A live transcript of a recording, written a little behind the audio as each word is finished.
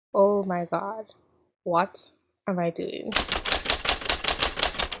Oh my God, what am I doing?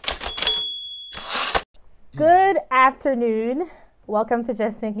 Good afternoon. Welcome to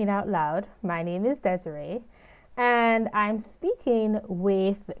Just Thinking Out Loud. My name is Desi-Rae, and I'm speaking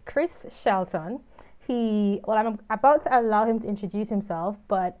with Chris Shelton. I'm about to allow him to introduce himself,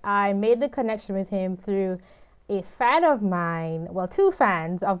 but I made the connection with him through a fan of mine, well, two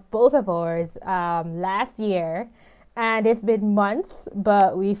fans of both of ours last year. And it's been months,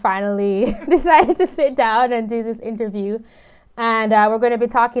 but we finally decided to sit down and do this interview. And we're going to be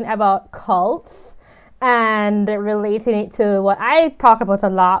talking about cults and relating it to what I talk about a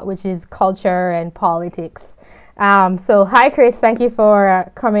lot, which is culture and politics. So, hi, Chris. Thank you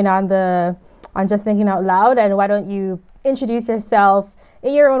for coming on Just Thinking Out Loud. And why don't you introduce yourself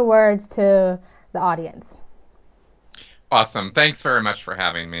in your own words to the audience? Awesome. Thanks very much for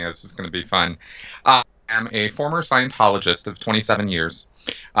having me. This is going to be fun. I am a former Scientologist of 27 years.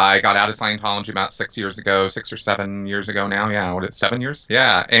 I got out of Scientology about 6 years ago, 6 or 7 years ago now. Yeah, 7 years?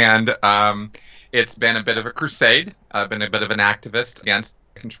 Yeah. And it's been a bit of a crusade. I've been a bit of an activist against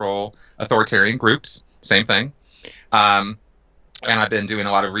control authoritarian groups. Same thing. Um, and I've been doing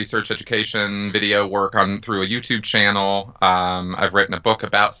a lot of research, education, video work on through a YouTube channel. I've written a book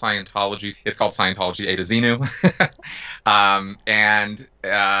about Scientology. It's called Scientology A to Xenu. And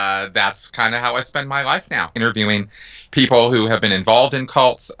that's kind of how I spend my life now, interviewing people who have been involved in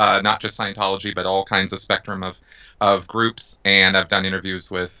cults, not just Scientology, but all kinds of spectrum of groups. And I've done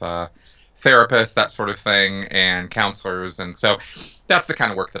interviews with therapists, that sort of thing, and counselors. And so that's the kind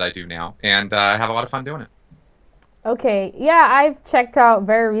of work that I do now. And I have a lot of fun doing it. Okay, yeah, I've checked out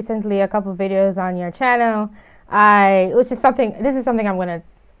very recently a couple videos on your channel. This is something I'm gonna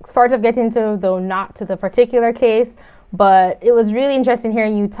sort of get into, though not to the particular case. But it was really interesting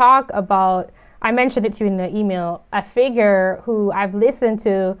hearing you talk about. I mentioned it to you in the email. A figure who I've listened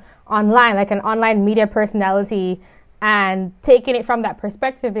to online, like an online media personality, and taking it from that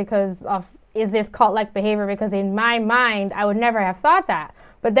perspective because of is this cult-like behavior? Because in my mind, I would never have thought that.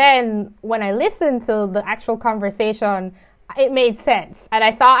 But then when I listened to the actual conversation, it made sense. And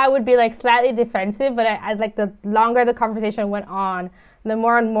I thought I would be like slightly defensive, but I like the longer the conversation went on, the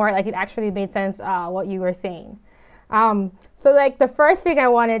more and more like it actually made sense what you were saying. So like the first thing I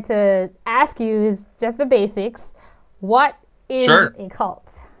wanted to ask you is just the basics. What is Sure. a cult?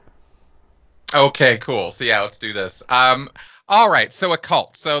 Okay, cool. So yeah, let's do this. All right. So a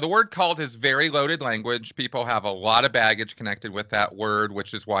cult. So the word cult is very loaded language. People have a lot of baggage connected with that word,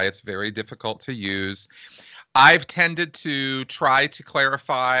 which is why it's very difficult to use. I've tended to try to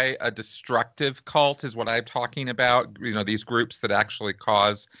clarify a destructive cult is what I'm talking about. You know, these groups that actually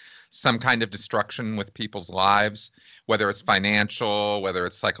cause some kind of destruction with people's lives, whether it's financial, whether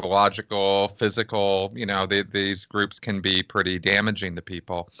it's psychological, physical, these groups can be pretty damaging to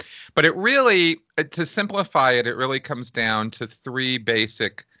people. But it really, to simplify it, it really comes down to three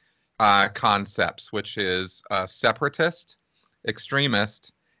basic concepts, which is separatist,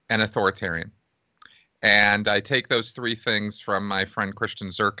 extremist, and authoritarian. And I take those three things from my friend Christian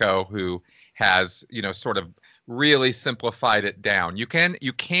Zerko, who has, sort of really simplified it down. You can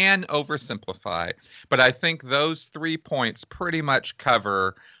oversimplify, but I think those 3 points pretty much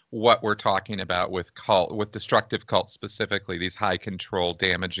cover what we're talking about with destructive cults specifically, these high control,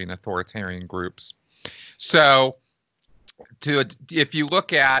 damaging authoritarian groups. So if you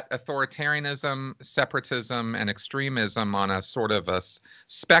look at authoritarianism, separatism, and extremism on a sort of a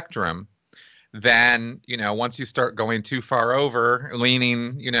spectrum, then, once you start going too far over,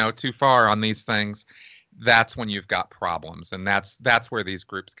 leaning, too far on these things, that's when you've got problems. And that's where these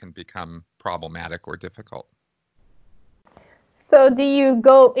groups can become problematic or difficult. So do you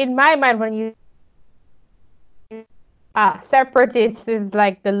go in my mind when you separatist is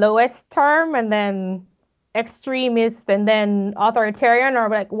like the lowest term and then extremist and then authoritarian, or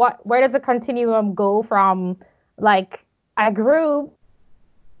like what where does the continuum go from like a group,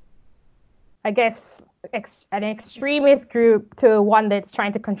 I guess, an extremist group to one that's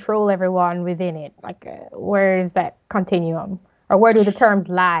trying to control everyone within it? Like where is that continuum, or where do the terms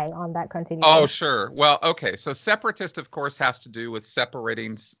lie on that Oh, continuum? sure. Well, okay. So separatist, of course, has to do with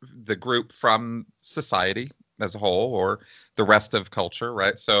separating the group from society as a whole or the rest of culture,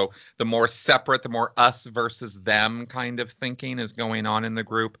 right? So the more separate, the more us versus them kind of thinking is going on in the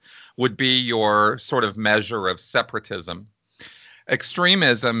group would be your sort of measure of separatism.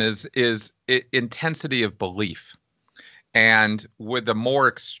 Extremism is intensity of belief. And with the more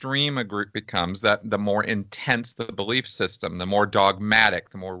extreme a group becomes, that the more intense the belief system, the more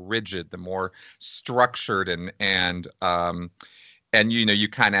dogmatic, the more rigid, the more structured, and you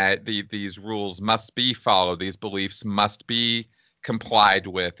kind of these rules must be followed, these beliefs must be complied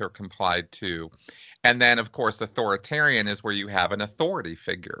with or complied to. And then, of course, authoritarian is where you have an authority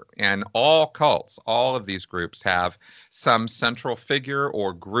figure. And all cults, all of these groups have some central figure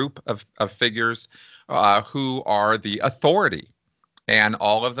or group of figures who are the authority. And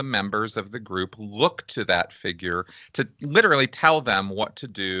all of the members of the group look to that figure to literally tell them what to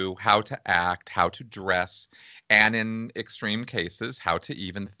do, how to act, how to dress, and in extreme cases, how to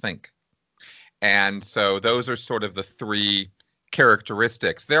even think. And so those are sort of the three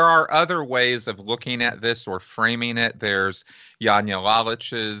characteristics. There are other ways of looking at this or framing it. There's Jan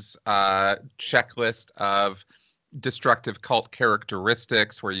Jelich's checklist of destructive cult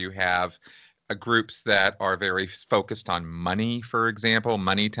characteristics, where you have groups that are very focused on money, for example.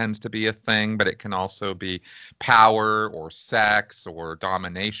 Money tends to be a thing, but it can also be power or sex or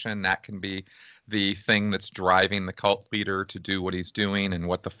domination. That can be the thing that's driving the cult leader to do what he's doing and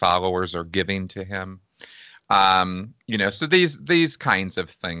what the followers are giving to him. So these kinds of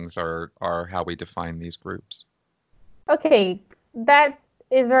things are how we define these groups. Okay, that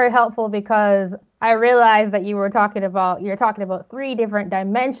is very helpful, because I realized that you're talking about 3 different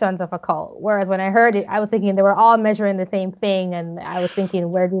dimensions of a cult. Whereas when I heard it, I was thinking they were all measuring the same thing, and I was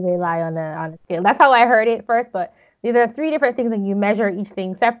thinking, where do they lie on the scale? That's how I heard it first, but these are 3 different things, and you measure each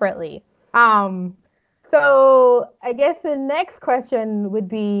thing separately. So I guess the next question would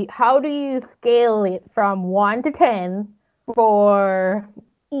be, how do you scale it from 1 to 10 for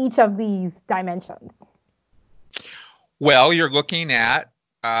each of these dimensions? Well, you're looking at,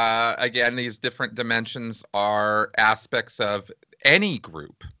 again, these different dimensions are aspects of any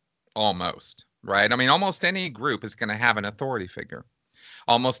group, almost, right? I mean, almost any group is going to have an authority figure.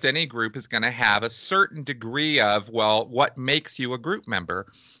 Almost any group is going to have a certain degree of, well, what makes you a group member?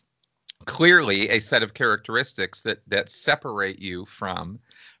 Clearly a set of characteristics that separate you from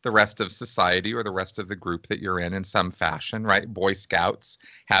the rest of society or the rest of the group that you're in some fashion, right? Boy Scouts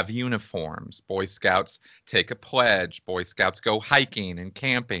have uniforms. Boy Scouts take a pledge. Boy Scouts go hiking and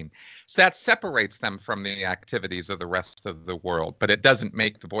camping. So that separates them from the activities of the rest of the world, but it doesn't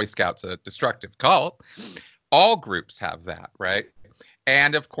make the Boy Scouts a destructive cult. All groups have that, right?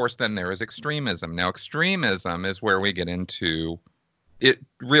 And of course, then there is extremism. Now, extremism is where we get into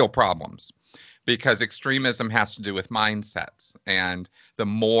real problems, because extremism has to do with mindsets. And the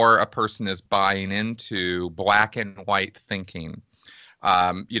more a person is buying into black and white thinking,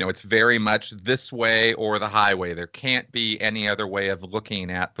 it's very much this way or the highway. There can't be any other way of looking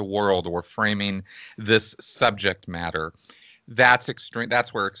at the world or framing this subject matter. That's extreme.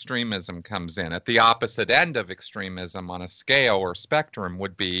 That's where extremism comes in. At the opposite end of extremism on a scale or spectrum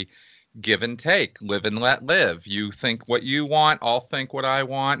would be give and take, live and let live. You think what you want, I'll think what I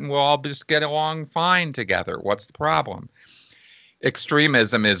want, and we'll all just get along fine together. What's the problem?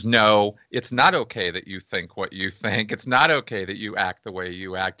 Extremism is, no, it's not okay that you think what you think. It's not okay that you act the way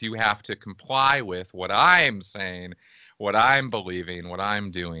you act. You have to comply with what I'm saying, what I'm believing, what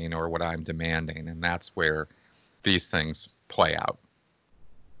I'm doing, or what I'm demanding. And that's where these things play out.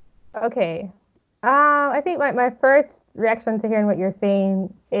 Okay. I think my first reaction to hearing what you're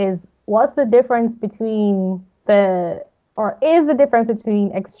saying is, what's the difference between is the difference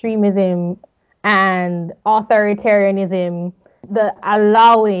between extremism and authoritarianism the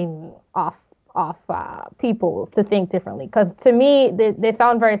allowing of people to think differently? Because to me, they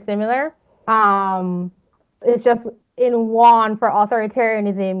sound very similar. It's just in one, for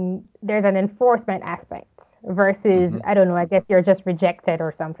authoritarianism, there's an enforcement aspect versus, I don't know, I guess you're just rejected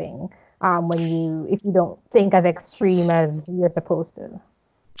or something if you don't think as extreme as you're supposed to.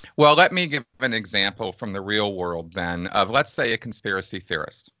 Well, let me give an example from the real world then of, let's say, a conspiracy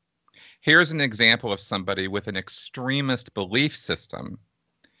theorist. Here's an example of somebody with an extremist belief system,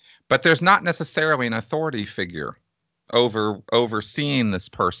 but there's not necessarily an authority figure overseeing this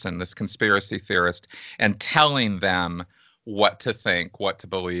person, this conspiracy theorist, and telling them what to think, what to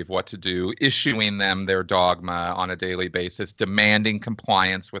believe, what to do, issuing them their dogma on a daily basis, demanding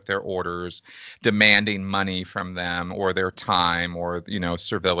compliance with their orders, demanding money from them or their time or,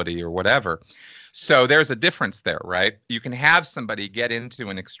 servility or whatever. So there's a difference there, right? You can have somebody get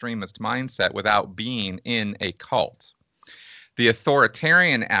into an extremist mindset without being in a cult. The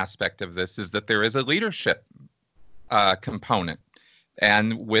authoritarian aspect of this is that there is a leadership component.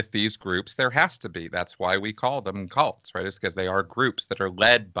 And with these groups, there has to be. That's why we call them cults, right? It's because they are groups that are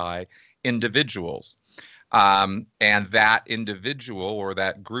led by individuals. And that individual or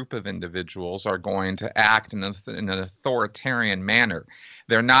that group of individuals are going to act in an authoritarian manner.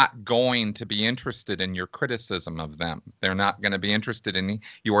 They're not going to be interested in your criticism of them. They're not going to be interested in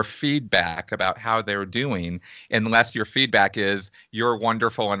your feedback about how they're doing, unless your feedback is you're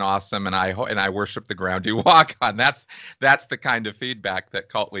wonderful and awesome, and I worship the ground you walk on. That's the kind of feedback that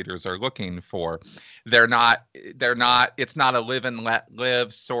cult leaders are looking for. It's not a live and let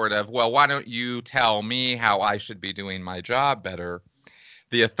live sort of, well, why don't you tell me how I should be doing my job better?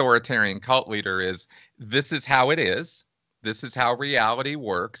 The authoritarian cult leader is, this is how it is. This is how reality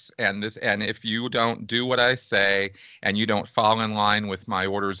works, and if you don't do what I say and you don't fall in line with my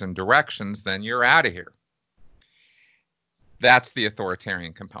orders and directions, then you're out of here. That's the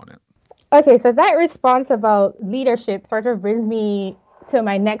authoritarian component. Okay, so that response about leadership sort of brings me to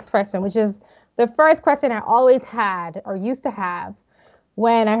my next question, which is the first question I always had or used to have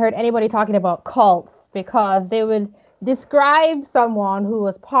when I heard anybody talking about cults, because they would describe someone who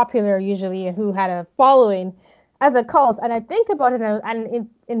was popular usually and who had a following as a cult. And I think about it, and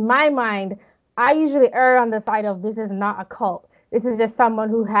in my mind, I usually err on the side of, this is not a cult. This is just someone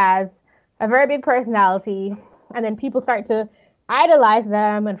who has a very big personality, and then people start to idolize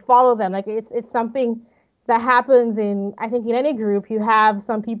them and follow them. Like it's something that happens in, I think, in any group. You have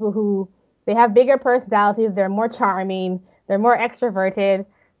some people who, they have bigger personalities, they're more charming, they're more extroverted,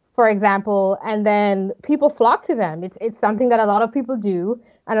 for example, and then people flock to them. It's something that a lot of people do,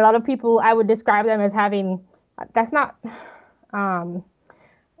 and a lot of people, I would describe them as having, that's not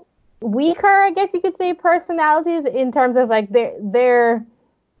weaker, I guess you could say, personalities, in terms of like they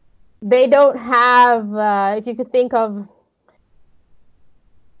don't have, if you could think of,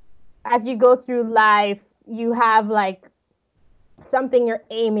 as you go through life, you have like something you're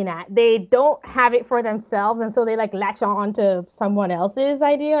aiming at. They don't have it for themselves, and so they like latch on to someone else's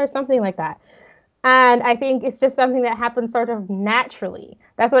idea or something like that. And I think it's just something that happens sort of naturally.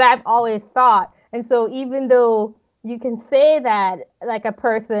 That's what I've always thought. And so even though you can say that like a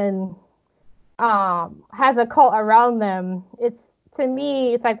person has a cult around them, it's, to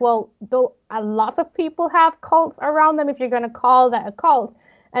me, it's like, well, though a lot of people have cults around them, if you're going to call that a cult.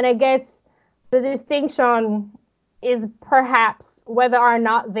 And I guess the distinction is perhaps whether or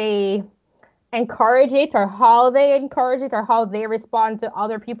not they encourage it, or how they encourage it, or how they respond to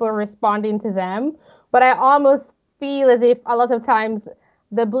other people responding to them. But I almost feel as if a lot of times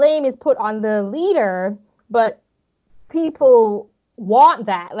the blame is put on the leader, but people want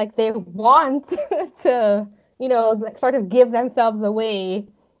that. Like they want to, like sort of give themselves away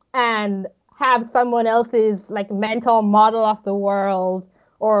and have someone else's like mental model of the world,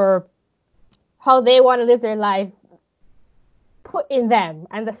 or how they want to live their life, put in them,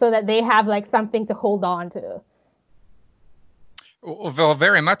 and so that they have like something to hold on to. Well,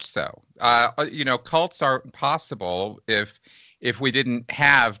 very much so. Cults are possible if we didn't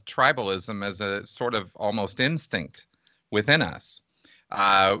have tribalism as a sort of almost instinct within us.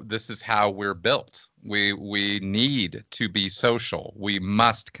 This is how we're built. We need to be social. We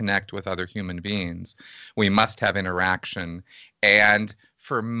must connect with other human beings. We must have interaction. And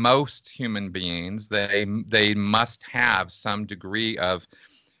for most human beings, they must have some degree of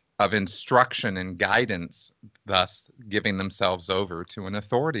instruction and guidance, thus giving themselves over to an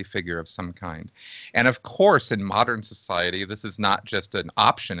authority figure of some kind. And of course, in modern society, this is not just an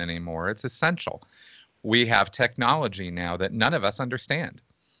option anymore, it's essential. We have technology now that none of us understand.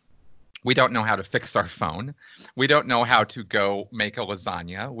 We don't know how to fix our phone. We don't know how to go make a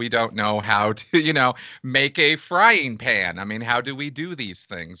lasagna. We don't know how to, make a frying pan. I mean, how do we do these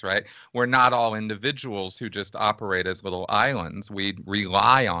things, right? We're not all individuals who just operate as little islands. We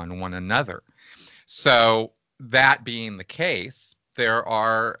rely on one another. So that being the case, there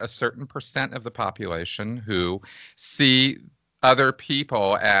are a certain percent of the population who see other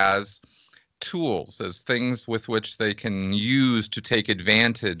people as tools, as things with which they can use to take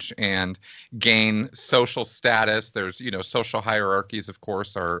advantage and gain social status. There's, social hierarchies, of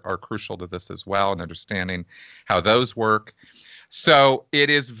course, are crucial to this as well, and understanding how those work. So it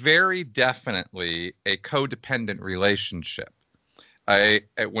is very definitely a codependent relationship.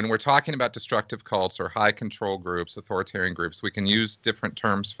 When we're talking about destructive cults or high control groups, authoritarian groups, we can use different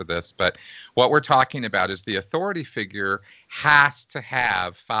terms for this, but what we're talking about is the authority figure has to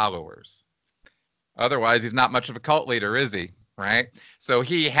have followers. Otherwise, he's not much of a cult leader, is he? Right? So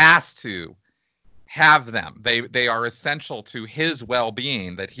he has to have them. They are essential to his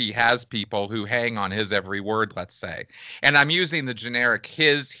well-being, that he has people who hang on his every word, let's say. And I'm using the generic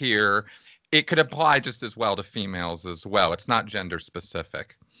his here. It could apply just as well to females as well. It's not gender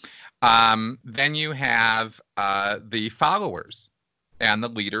specific. Then you have the followers, and the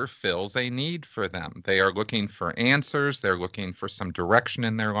leader fills a need for them. They are looking for answers. They're looking for some direction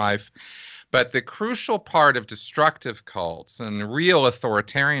in their life. But the crucial part of destructive cults and real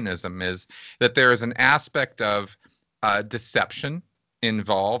authoritarianism is that there is an aspect of deception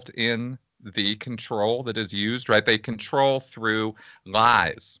involved in the control that is used, right? They control through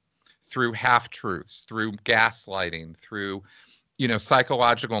lies, through half-truths, through gaslighting, through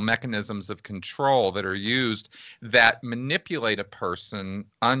psychological mechanisms of control that are used that manipulate a person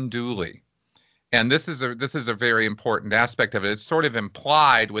unduly. And this is a very important aspect of it. It's sort of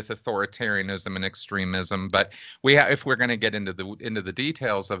implied with authoritarianism and extremism, but if we're going to get into the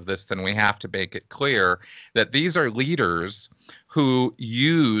details of this, then we have to make it clear that these are leaders who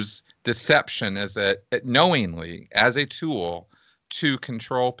use deception knowingly as a tool to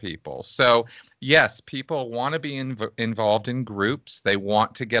control people. So yes, people want to be involved in groups. They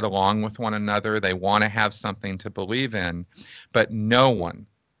want to get along with one another. They want to have something to believe in, but no one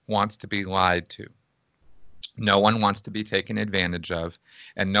wants to be lied to. No one wants to be taken advantage of,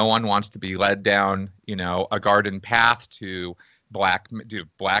 and no one wants to be led down, a garden path to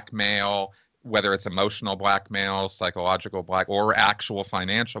blackmail, whether it's emotional blackmail, psychological or actual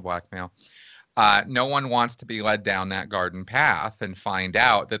financial blackmail. No one wants to be led down that garden path and find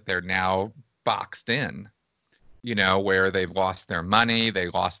out that they're now boxed in, where they've lost their money, they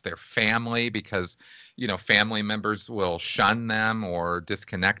lost their family because, family members will shun them or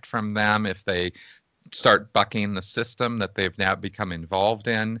disconnect from them if they start bucking the system that they've now become involved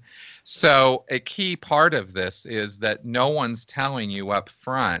in. So a key part of this is that no one's telling you up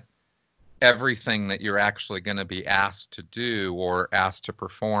front everything that you're actually going to be asked to do or asked to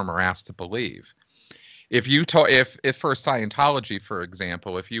perform or asked to believe. If for Scientology, for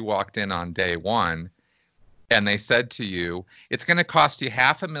example, if you walked in on day one and they said to you, it's going to cost you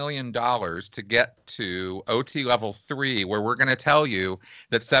 $500,000 to get to OT level 3, where we're going to tell you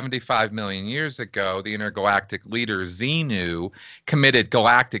that 75 million years ago, the intergalactic leader Xenu committed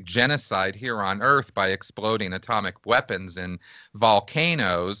galactic genocide here on Earth by exploding atomic weapons in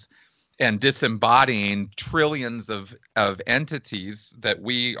volcanoes and disembodying trillions of entities that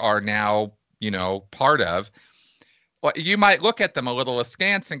we are now, part of. Well, you might look at them a little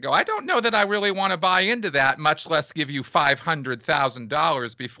askance and go, I don't know that I really want to buy into that, much less give you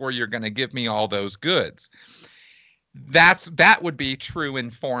 $500,000 before you're going to give me all those goods. That would be true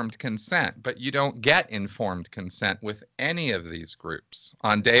informed consent, but you don't get informed consent with any of these groups.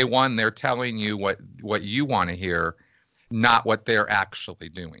 On day one, they're telling you what you want to hear, not what they're actually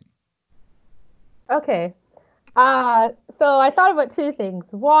doing. Okay. So I thought about two things.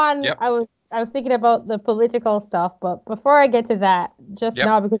 One, Yep. I was thinking about the political stuff, but before I get to that, just Yep.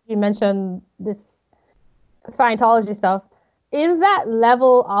 now, because you mentioned this Scientology stuff, is that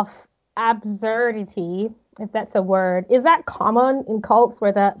level of absurdity, if that's a word, is that common in cults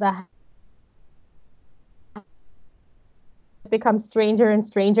where the becomes stranger and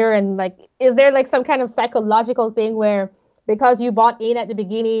stranger, and is there some kind of psychological thing where because you bought in at the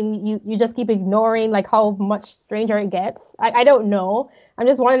beginning, you just keep ignoring how much stranger it gets? I don't know. I'm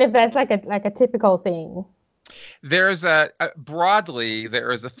just wondering if that's like a typical thing. There's broadly,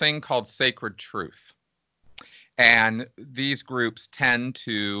 there is a thing called sacred truth. And these groups tend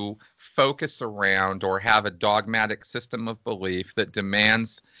to focus around or have a dogmatic system of belief that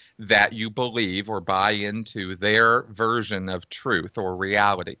demands that you believe or buy into their version of truth or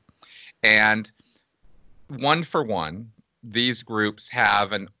reality. And one for one, these groups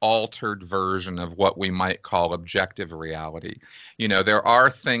have an altered version of what we might call objective reality. There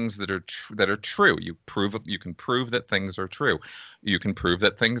are things that are true. You can prove that things are true. You can prove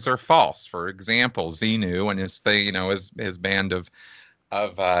that things are false. For example, Xenu and his band of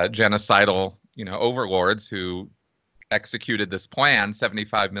genocidal overlords who executed this plan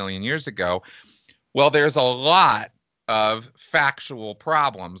 75 million years ago. Well, there's a lot of factual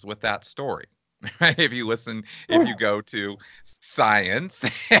problems with that story. Right? If you go to science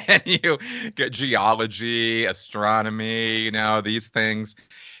and you get geology, astronomy, these things,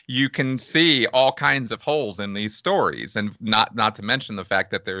 you can see all kinds of holes in these stories, and not to mention the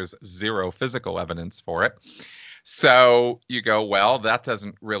fact that there's zero physical evidence for it. So you go, well, that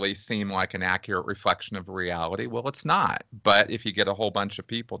doesn't really seem like an accurate reflection of reality. Well, it's not. But if you get a whole bunch of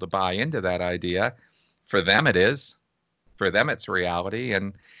people to buy into that idea, for them it is. For them it's reality,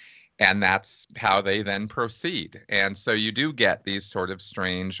 and that's how they then proceed. And so you do get these sort of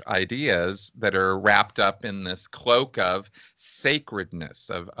strange ideas that are wrapped up in this cloak of sacredness,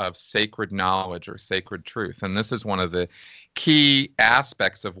 of sacred knowledge or sacred truth. And this is one of the key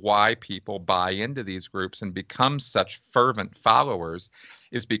aspects of why people buy into these groups and become such fervent followers,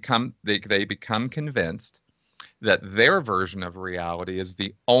 is they become convinced that their version of reality is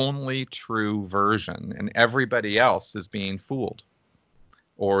the only true version and everybody else is being fooled.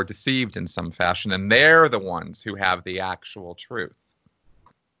 or deceived in some fashion, and they're the ones who have the actual truth.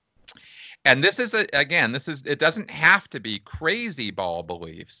 And this is, it doesn't have to be crazy ball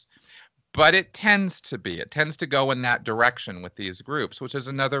beliefs, but it tends to be. It tends to go in that direction with these groups, which is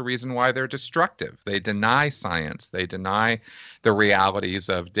another reason why they're destructive. They deny science. They deny the realities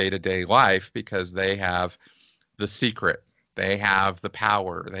of day-to-day life because they have the secret. They have the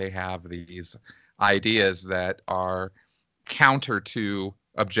power. They have these ideas that are counter to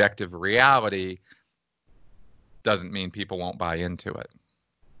objective reality. Doesn't mean people won't buy into it.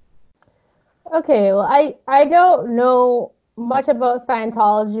 Okay, well, I don't know much about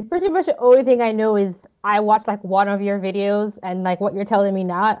Scientology. Pretty much the only thing I know is I watched like one of your videos and like what you're telling me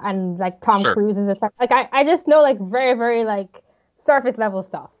now, and like Tom Sure. Cruise's and stuff. Like I just know like very, very like surface level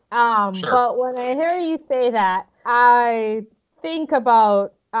stuff. Sure. But when I hear you say that, I think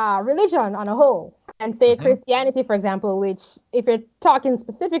about religion on a whole, and say Christianity, for example, which if you're talking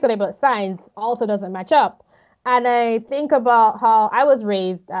specifically about science, also doesn't match up. And I think about how I was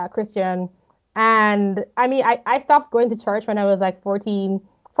raised Christian. And I mean, I stopped going to church when I was like 14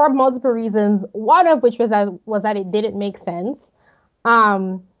 for multiple reasons. One of which was that it didn't make sense.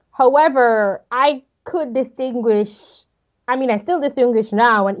 However, I could distinguish, I mean, I still distinguish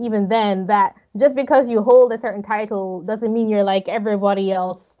now, and even then, that just because you hold a certain title doesn't mean you're like everybody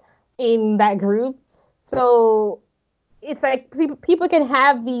else in that group. So it's like people can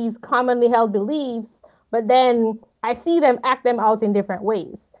have these commonly held beliefs, but then I see them act them out in different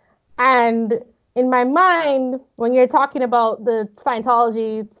ways. And in my mind, when you're talking about the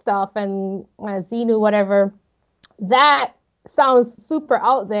Scientology stuff and Xenu, whatever, that sounds super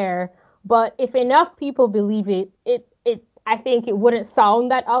out there. But if enough people believe I think it wouldn't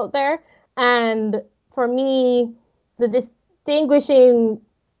sound that out there. And for me, the distinguishing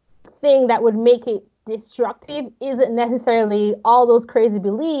thing that would make it destructive isn't necessarily all those crazy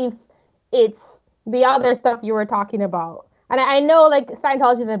beliefs. It's the other stuff you were talking about. And I know like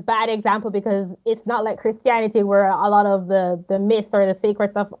Scientology is a bad example because it's not like Christianity where a lot of the myths or the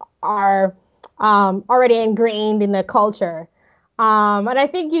sacred stuff are already ingrained in the culture. And I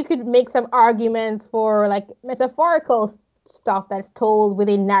think you could make some arguments for like metaphorical stuff that's told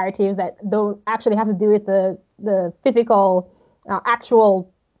within narratives that don't actually have to do with the physical,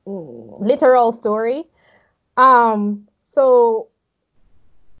 actual, literal story. So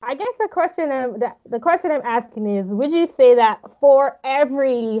I guess the question I'm asking is, would you say that for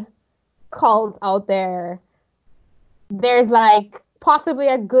every cult out there, there's like possibly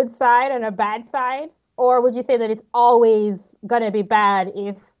a good side and a bad side? Or would you say that it's always gonna be bad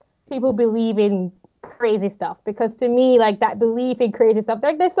if people believe in crazy stuff? Because to me, like that belief in crazy stuff,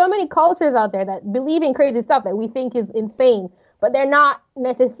 like there's so many cultures out there that believe in crazy stuff that we think is insane, but they're not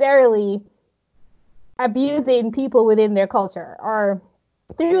necessarily abusing people within their culture or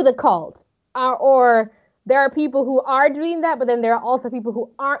through the cult, or there are people who are doing that, but then there are also people who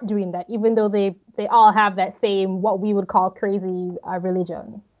aren't doing that, even though they all have that same what we would call crazy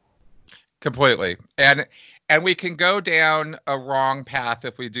religion. Completely. And we can go down a wrong path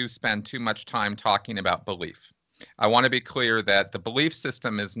if we do spend too much time talking about belief. I want to be clear that the belief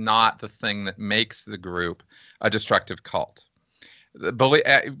system is not the thing that makes the group a destructive cult. The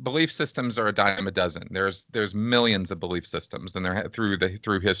belief systems are a dime a dozen. There's millions of belief systems, and they're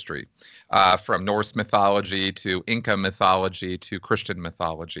through history, from Norse mythology to Inca mythology to Christian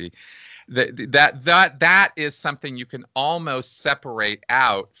mythology. That is something you can almost separate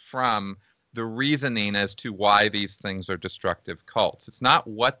out from the reasoning as to why these things are destructive cults. It's not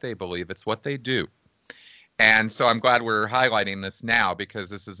what they believe, it's what they do. And so I'm glad we're highlighting this now because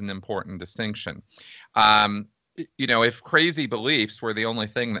this is an important distinction. If crazy beliefs were the only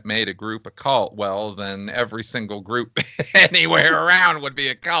thing that made a group a cult, well, then every single group anywhere around would be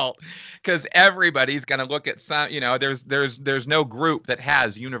a cult, because everybody's going to look at some. There's no group that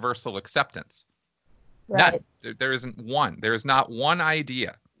has universal acceptance. Right. None. There isn't one. There is not one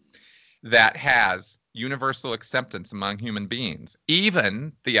idea that has universal acceptance among human beings.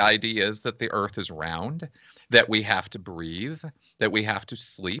 Even the ideas that the earth is round, that we have to breathe, that we have to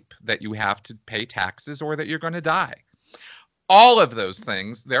sleep, that you have to pay taxes, or that you're going to die. All of those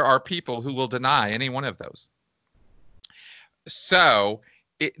things, there are people who will deny any one of those. So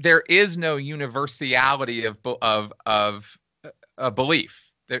there is no universality of a belief.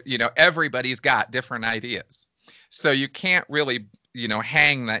 Everybody's got different ideas. So you can't really,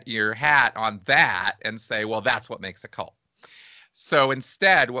 hang your hat on that and say, well, that's what makes a cult. So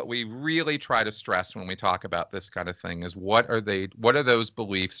instead, what we really try to stress when we talk about this kind of thing is what are those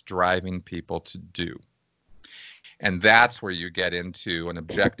beliefs driving people to do? And that's where you get into an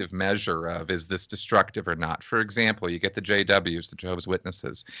objective measure of, is this destructive or not? For example, you get the JWs, the Jehovah's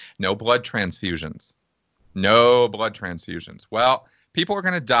Witnesses, no blood transfusions. No blood transfusions. Well, people are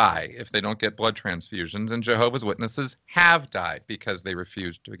going to die if they don't get blood transfusions, and Jehovah's Witnesses have died because they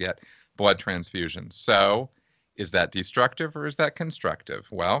refused to get blood transfusions. So is that destructive or is that constructive?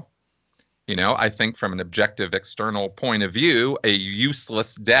 Well, I think from an objective external point of view, a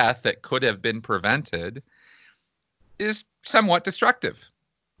useless death that could have been prevented is somewhat destructive.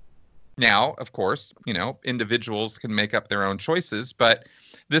 Now, of course, individuals can make up their own choices, but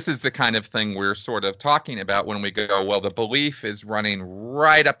this is the kind of thing we're sort of talking about when we go, well, the belief is running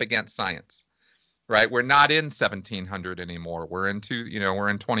right up against science, right? We're not in 1700 anymore. We're in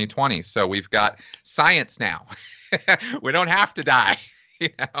 2020. So we've got science now. We don't have to die,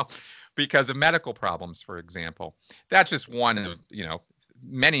 because of medical problems, for example. That's just one of,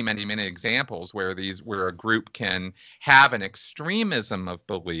 many, many, many examples where a group can have an extremism of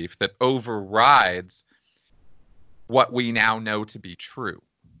belief that overrides what we now know to be true.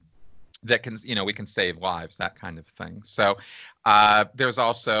 That can, we can save lives, that kind of thing. So there's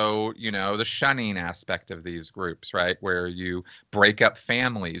also, the shunning aspect of these groups, right? Where you break up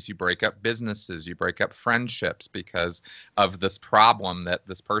families, you break up businesses, you break up friendships because of this problem that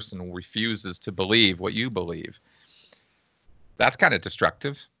this person refuses to believe what you believe. That's kind of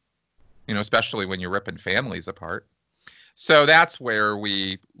destructive, especially when you're ripping families apart. So that's where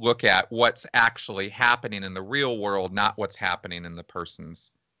we look at what's actually happening in the real world, not what's happening in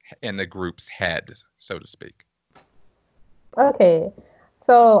the group's head, so to speak. Okay.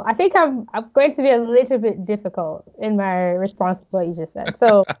 So I think I'm going to be a little bit difficult in my response to what you just said.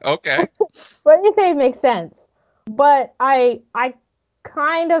 So okay. What you say makes sense. But I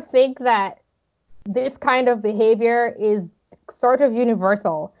kind of think that this kind of behavior is sort of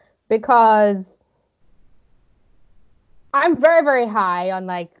universal, because I'm very, very high on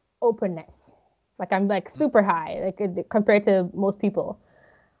like openness. Like I'm like super high, like compared to most people.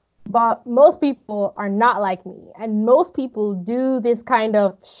 But most people are not like me. And most people do this kind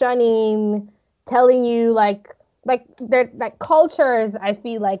of shunning, telling you like they're like cultures, I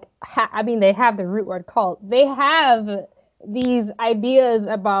feel like, they have the root word cult. They have these ideas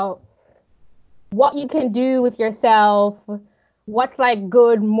about what you can do with yourself, what's like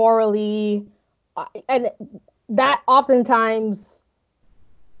good morally, and that oftentimes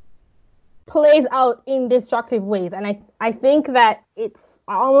plays out in destructive ways. And I think that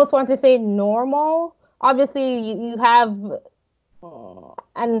I almost want to say normal. Obviously, you have,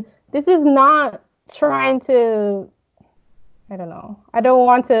 and this is not trying to, I don't know. I don't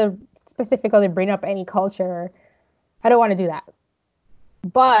want to specifically bring up any culture. I don't want to do that.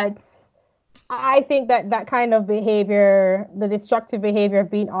 But I think that kind of behavior, the destructive behavior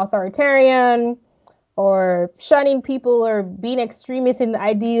of being authoritarian or shunning people or being extremist in the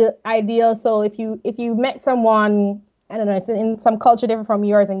ideal. So if you met someone, I don't know, it's in some culture different from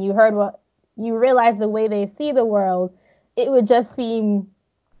yours, and you heard what you realize the way they see the world, it would just seem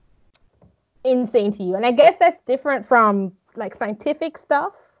insane to you. And I guess that's different from like scientific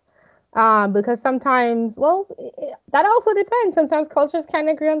stuff, because sometimes, well, that also depends. Sometimes cultures can't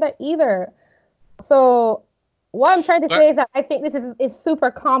agree on that either. So what I'm trying to say is that I think this is super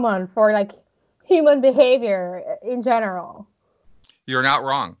common for like human behavior in general. You're not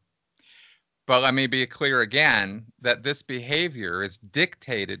wrong. But let me be clear again that this behavior is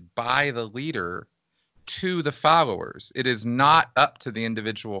dictated by the leader to the followers. It is not up to the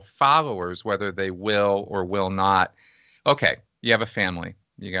individual followers whether they will or will not. Okay, you have a family.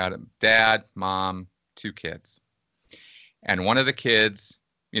 You got a dad, mom, 2 kids. And one of the kids,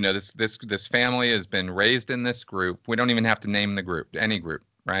 this family has been raised in this group. We don't even have to name the group, any group,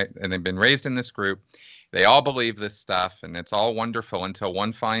 right? And they've been raised in this group. They all believe this stuff, and it's all wonderful until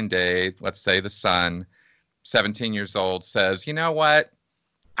one fine day, let's say the son, 17 years old, says, you know what?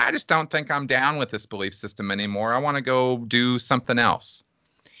 I just don't think I'm down with this belief system anymore. I want to go do something else.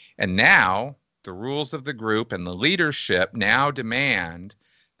 And now the rules of the group and the leadership now demand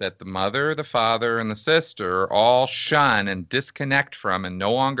that the mother, the father, and the sister all shun and disconnect from and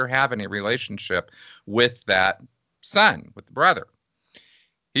no longer have any relationship with that son, with the brother.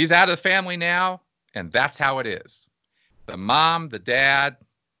 He's out of the family now. And that's how it is. The mom, the dad,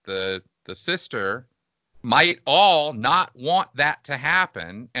 the sister might all not want that to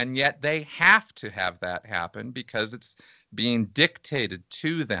happen, and yet they have to have that happen because it's being dictated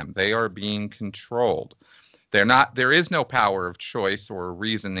to them. They are being controlled. There is no power of choice or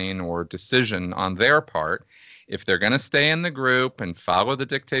reasoning or decision on their part. If they're going to stay in the group and follow the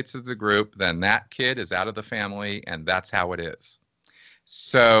dictates of the group, then that kid is out of the family, and that's how it is.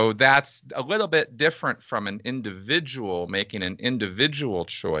 So that's a little bit different from an individual making an individual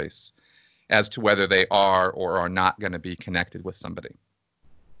choice as to whether they are or are not going to be connected with somebody.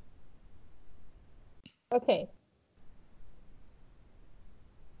 Okay.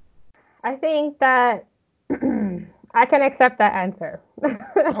 I think that I can accept that answer.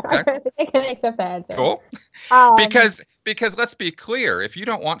 Okay. I can accept that answer. Cool. Um, Because let's be clear, if you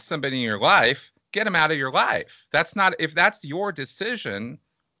don't want somebody in your life, get them out of your life. That's not, if that's your decision,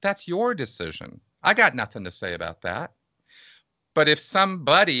 that's your decision. I got nothing to say about that. But if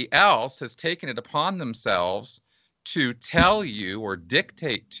somebody else has taken it upon themselves to tell you or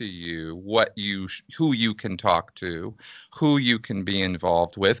dictate to you who you can talk to, who you can be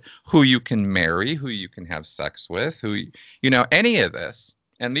involved with, who you can marry, who you can have sex with, any of this,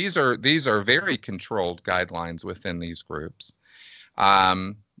 and these are very controlled guidelines within these groups,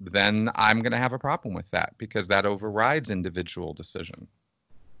 then I'm going to have a problem with that because that overrides individual decision,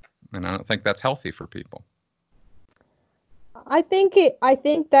 and I don't think that's healthy for people. I think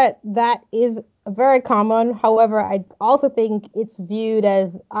that is very common. However, I also think it's viewed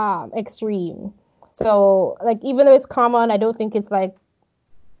as extreme. So, like, even though it's common, I don't think it's like,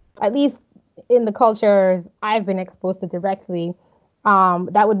 at least in the cultures I've been exposed to directly,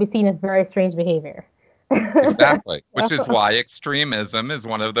 that would be seen as very strange behavior. Exactly, which is why extremism is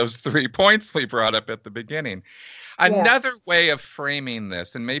one of those 3 points we brought up at the beginning. Another way of framing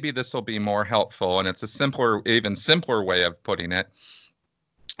this, and maybe this will be more helpful, and it's a simpler, even simpler way of putting it,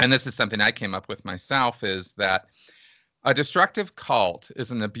 and this is something I came up with myself, is that a destructive cult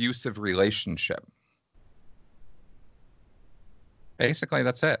is an abusive relationship. Basically,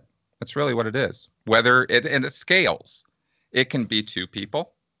 that's it. That's really what it is. And it scales. It can be 2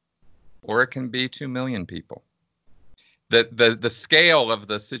 people, or it can be 2 million people. The scale of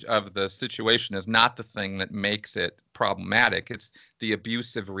the situation is not the thing that makes it problematic. It's the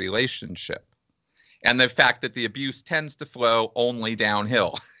abusive relationship, and the fact that the abuse tends to flow only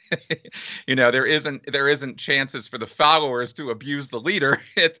downhill. There isn't chances for the followers to abuse the leader.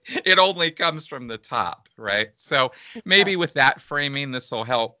 It only comes from the top, right? So maybe with that framing, this will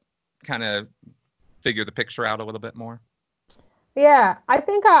help kind of figure the picture out a little bit more. Yeah, I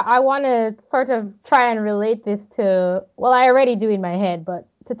think I want to sort of try and relate this to, well, I already do in my head, but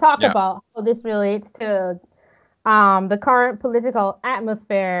to talk about how this relates to the current political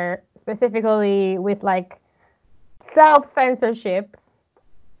atmosphere, specifically with like self-censorship,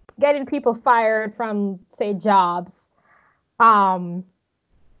 getting people fired from, say, jobs, and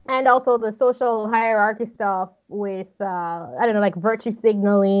also the social hierarchy stuff with, I don't know, like virtue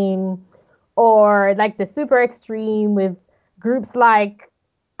signaling, or like the super extreme with groups like,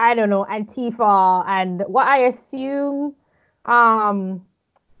 I don't know, Antifa, and what I assume, how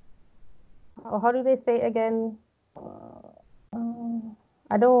do they say it again?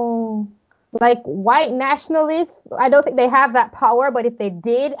 I don't, like, white nationalists. I don't think they have that power, but if they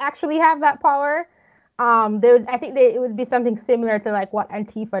did actually have that power, it would be something similar to like what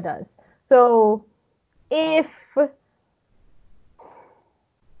Antifa does. So do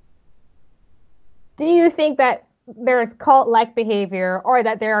you think that there's cult-like behavior, or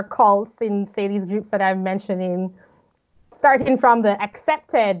that there are cults in, say, these groups that I'm mentioning, starting from the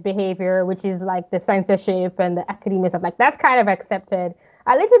accepted behavior, which is like the censorship and the academia stuff, like that's kind of accepted.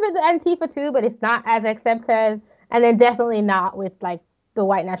 A little bit the Antifa too, but it's not as accepted. And then definitely not with like the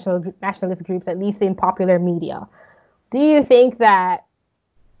white nationalist groups, at least in popular media. Do you think that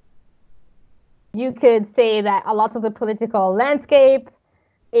you could say that a lot of the political landscape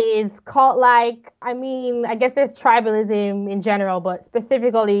is cult-like? I mean, I guess there's tribalism in general, but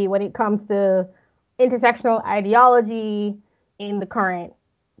specifically when it comes to intersectional ideology in the current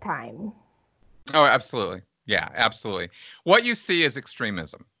time. Oh, absolutely. Yeah, absolutely. What you see is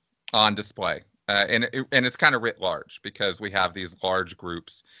extremism on display. And it's kind of writ large because we have these large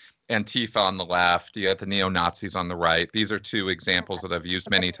groups, Antifa on the left, you have the neo-Nazis on the right. These are 2 examples that I've used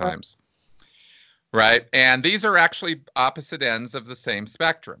many times. Right. And these are actually opposite ends of the same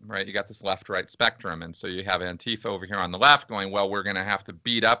spectrum, right? You got this left-right spectrum. And so you have Antifa over here on the left going, well, we're going to have to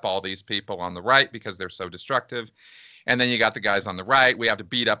beat up all these people on the right because they're so destructive. And then you got the guys on the right. We have to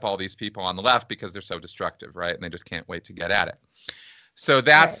beat up all these people on the left because they're so destructive, right? And they just can't wait to get at it. So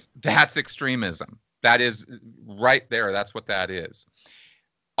that's extremism. That is right there. That's what that is.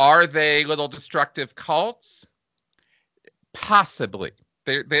 Are they little destructive cults? Possibly.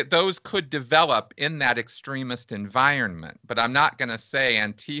 Those could develop in that extremist environment, but I'm not going to say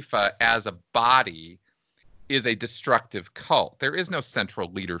Antifa as a body is a destructive cult. There is no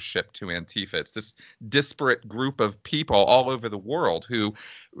central leadership to Antifa. It's this disparate group of people all over the world who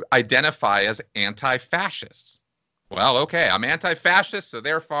identify as anti-fascists. Well, okay, I'm anti-fascist, so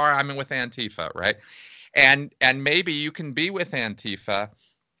therefore I'm with Antifa, right? And maybe you can be with Antifa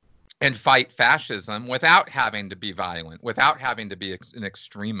and fight fascism without having to be violent, without having to be an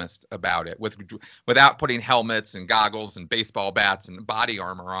extremist about it, without putting helmets and goggles and baseball bats and body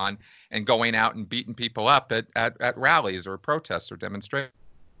armor on and going out and beating people up at rallies or protests or demonstrations.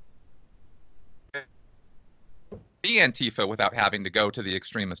 Be Antifa without having to go to the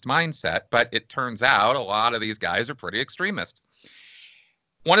extremist mindset, but it turns out a lot of these guys are pretty extremist.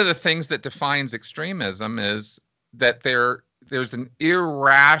 One of the things that defines extremism is that there's an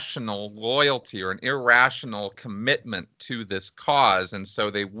irrational loyalty or an irrational commitment to this cause, and so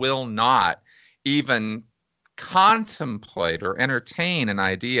they will not even contemplate or entertain an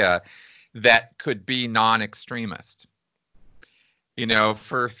idea that could be non-extremist. You know,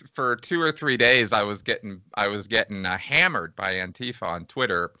 for 2 or 3 days, I was getting hammered by Antifa on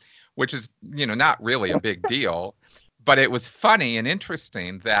Twitter, which is, you know, not really a big deal. But it was funny and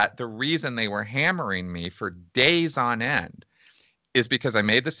interesting that the reason they were hammering me for days on end is because I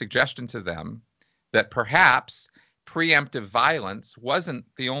made the suggestion to them that perhaps preemptive violence wasn't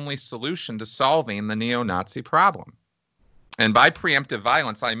the only solution to solving the neo-Nazi problem. And by preemptive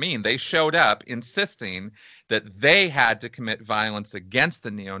violence, I mean they showed up insisting that they had to commit violence against the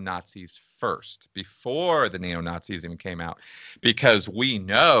neo-Nazis first, before the neo-Nazis even came out, because we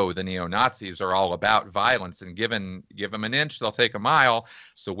know the neo-Nazis are all about violence, and give them an inch, they'll take a mile.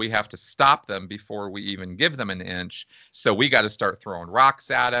 So we have to stop them before we even give them an inch. So we got to start throwing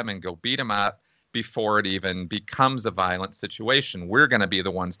rocks at them and go beat them up before it even becomes a violent situation. We're going to be the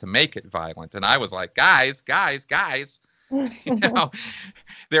ones to make it violent. And I was like, guys, you know,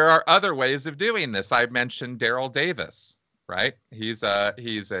 there are other ways of doing this. I mentioned Daryl Davis, right? He's a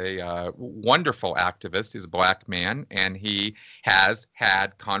wonderful activist. He's a black man, and he has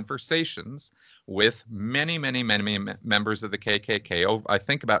had conversations with many members of the KKK. Oh, I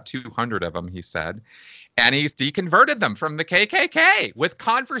think about 200 of them, he said, and he's deconverted them from the KKK with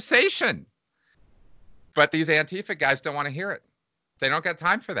conversation. But these Antifa guys don't want to hear it. They don't got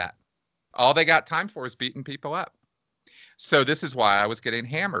time for that. All they got time for is beating people up. So this is why I was getting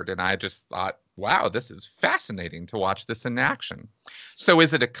hammered, and I just thought, wow, this is fascinating to watch this in action. So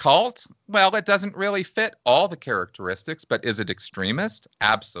is it a cult? Well, it doesn't really fit all the characteristics, but is it extremist?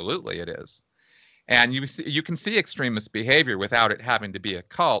 Absolutely it is. And you can see extremist behavior without it having to be a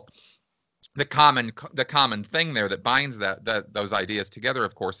cult. The common thing there that binds those ideas together,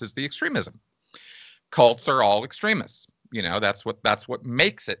 of course, is the extremism. Cults are all extremists. You know, that's what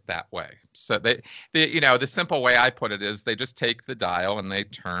makes it that way. So you know, the simple way I put it is they just take the dial and they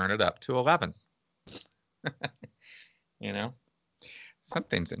turn it up to 11. You know,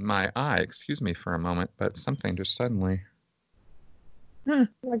 something's in my eye. Excuse me for a moment, but something just suddenly. Sorry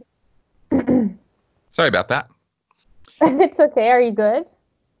about that. It's okay. Are you good?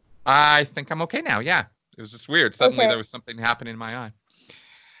 I think I'm okay now. Yeah, it was just weird. Suddenly Okay. there was something happening in my eye.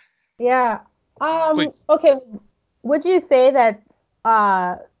 Yeah. Please. Okay. Would you say that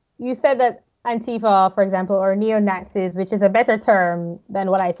you said that Antifa, for example, or neo-Nazis, which is a better term than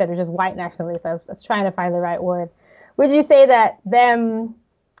what I said, which is white nationalists. I was trying to find the right word. Would you say that them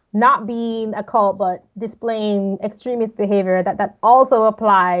not being a cult but displaying extremist behavior, that also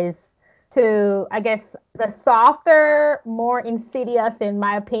applies to, I guess, the softer, more insidious, in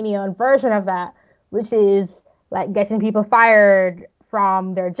my opinion, version of that, which is like getting people fired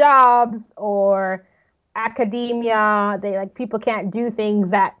from their jobs, or academia? They, like, people can't do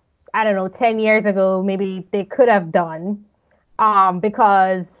things that, I don't know, 10 years ago maybe they could have done,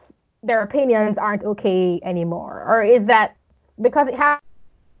 because their opinions aren't okay anymore? Or is that because it has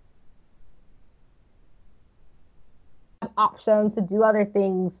options to do other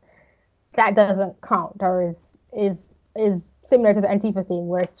things, that doesn't count? Or is similar to the Antifa thing,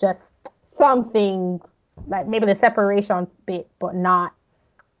 where it's just something like maybe the separation bit but not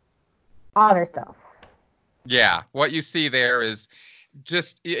other stuff? Yeah, what you see there is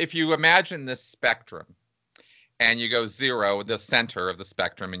just, if you imagine this spectrum and you go zero, the center of the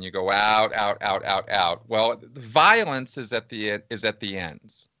spectrum, and you go out, out, out, out, out. Well, violence is at the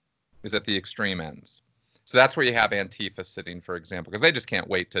ends, is at the extreme ends. So that's where you have Antifa sitting, for example, because they just can't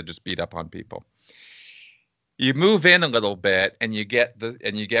wait to just beat up on people. You move in a little bit and you get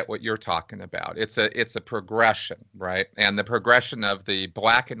what you're talking about. It's a progression, right? And the progression of the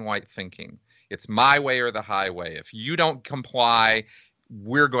black and white thinking. It's my way or the highway. If you don't comply,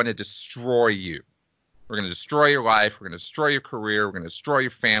 we're going to destroy you. We're going to destroy your life. We're going to destroy your career. We're going to destroy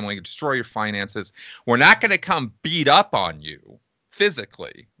your family, destroy your finances. We're not going to come beat up on you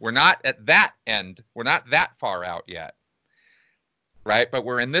physically. We're not at that end. We're not that far out yet. right? But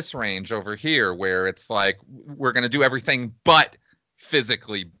we're in this range over here where it's like we're going to do everything but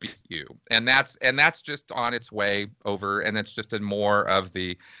physically beat you. And that's just on its way over, and it's just in more of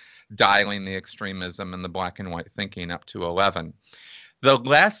the dialing the extremism and the black and white thinking up to 11. The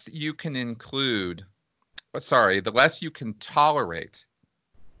less you can include, the less you can tolerate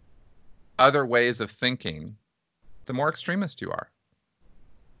other ways of thinking, the more extremist you are.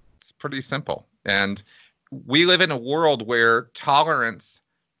 It's pretty simple. And we live in a world where tolerance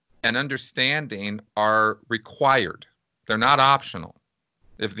and understanding are required. They're not optional.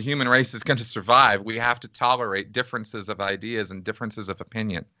 If the human race is going to survive, we have to tolerate differences of ideas and differences of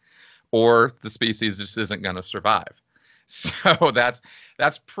opinion, or the species just isn't going to survive. So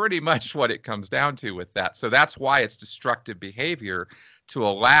that's pretty much what it comes down to with that. So that's why it's destructive behavior to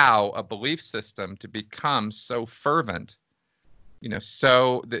allow a belief system to become so fervent,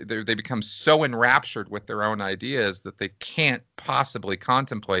 so they become so enraptured with their own ideas that they can't possibly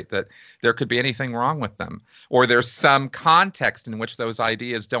contemplate that there could be anything wrong with them, or there's some context in which those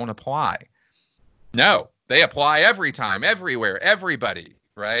ideas don't apply. No, they apply every time, everywhere, everybody,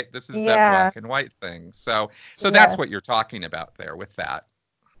 right? This is that Yeah. black and white thing. So that's Yes. what you're talking about there with that.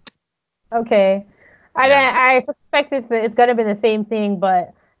 Okay. Yeah. I suspect it's gonna be the same thing,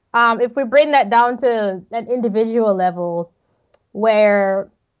 but if we bring that down to an individual level, where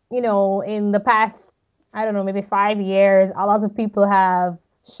in the past, I don't know, maybe 5 years, a lot of people have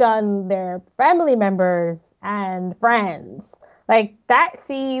shunned their family members and friends. Like that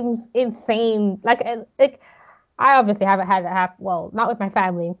seems insane. Like I obviously haven't had that happen. Well, not with my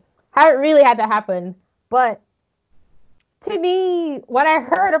family. Haven't really had that happen, but to me, when I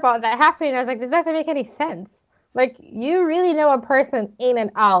heard about that happening, I was like, this doesn't make any sense. Like, you really know a person in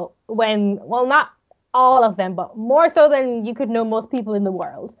and out when, well, not all of them, but more so than you could know most people in the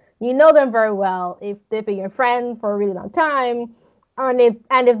world. You know them very well if they've been your friend for a really long time, and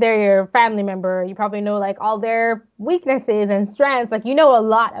if they're your family member, you probably know like all their weaknesses and strengths. Like, you know a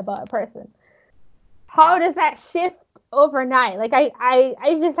lot about a person. How does that shift overnight? Like, I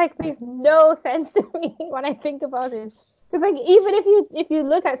just like makes no sense to me when I think about it. Because like even if you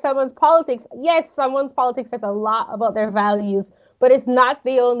look at someone's politics, yes, someone's politics says a lot about their values, but it's not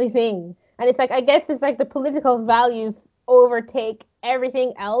the only thing. And it's like I guess it's like the political values overtake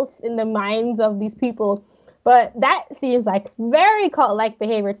everything else in the minds of these people. But that seems like very cult-like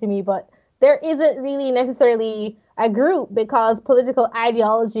behavior to me. But there isn't really necessarily a group because political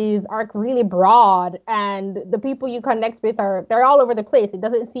ideologies are really broad, and the people you connect with they're all over the place. It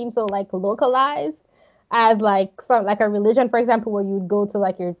doesn't seem so like localized as like some like a religion, for example, where you would go to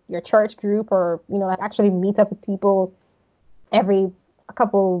like your church group, or like actually meet up with people every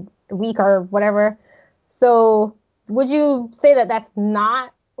couple week or whatever. So would you say that that's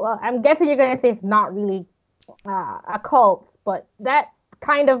not, well, I'm guessing you're going to say it's not really a cult, but that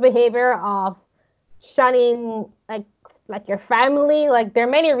kind of behavior of shunning like your family, like there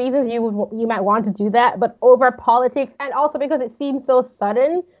are many reasons you might want to do that, but over politics, and also because it seems so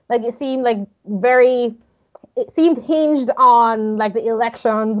sudden, like it seemed like very it seemed hinged on like the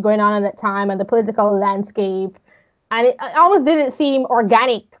elections going on at that time and the political landscape, and it almost didn't seem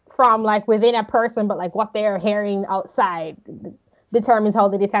organic from like within a person, but like what they're hearing outside determines how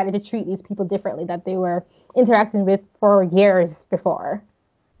they decided to treat these people differently that they were interacting with for years before.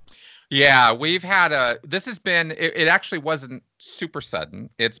 Yeah, this has been, it actually wasn't super sudden.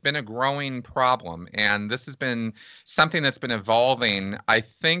 It's been a growing problem. And this has been something that's been evolving, I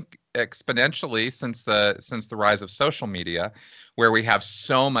think, exponentially since the rise of social media, where we have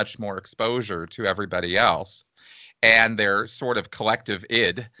so much more exposure to everybody else and their sort of collective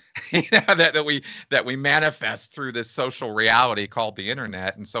id, that we manifest through this social reality called the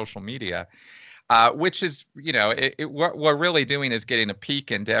internet and social media. Which is, what we're really doing is getting a peek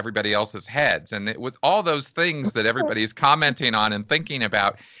into everybody else's heads. And with all those things that everybody's commenting on and thinking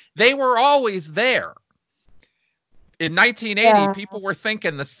about, they were always there. In 1980, Yeah. people were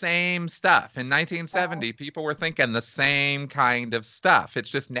thinking the same stuff. In 1970, people were thinking the same kind of stuff. It's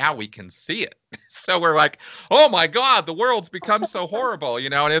just now we can see it. So we're like, oh my God, the world's become so horrible,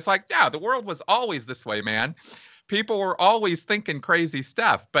 and it's like, yeah, the world was always this way, man. People were always thinking crazy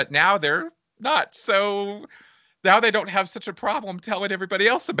stuff, but now they're not. So now they don't have such a problem telling everybody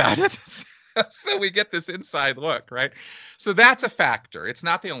else about it. So we get this inside look, right? So that's a factor. It's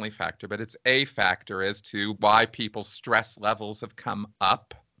not the only factor, but it's a factor as to why people's stress levels have come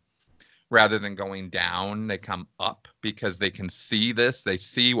up, rather than going down. They come up because they can see this. They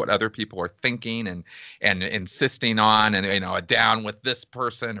see what other people are thinking and insisting on, and down with this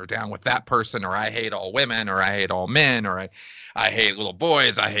person or down with that person, or I hate all women, or I hate all men, or I hate little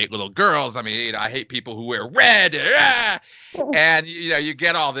boys, I hate little girls. I mean, I hate people who wear red. And you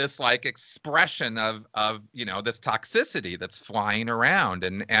get all this like expression of this toxicity that's flying around,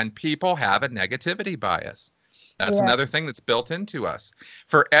 and people have a negativity bias. That's Yeah. another thing that's built into us.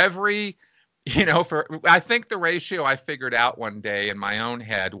 For every, I think the ratio I figured out one day in my own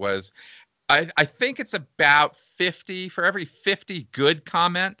head was, I think it's about 50, for every 50 good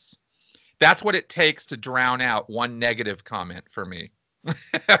comments, that's what it takes to drown out one negative comment for me.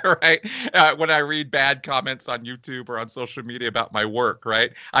 Right? When I read bad comments on YouTube or on social media about my work,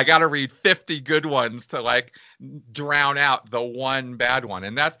 right? I got to read 50 good ones to like drown out the one bad one.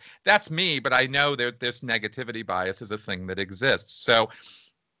 And that's me, but I know that this negativity bias is a thing that exists. So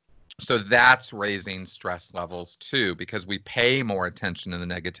that's raising stress levels too, because we pay more attention to the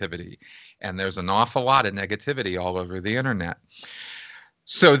negativity. And there's an awful lot of negativity all over the internet.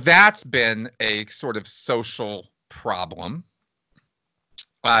 So that's been a sort of social problem.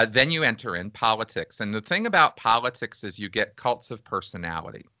 Then you enter in politics. And the thing about politics is you get cults of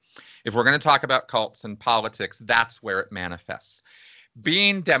personality. If we're going to talk about cults and politics, that's where it manifests.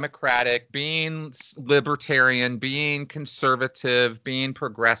 Being democratic, being libertarian, being conservative, being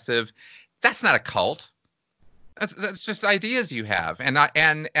progressive, that's not a cult. That's just ideas you have. And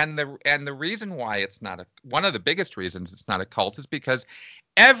the reason why it's not one of the biggest reasons it's not a cult is because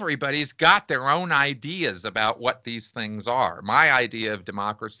everybody's got their own ideas about what these things are. My idea of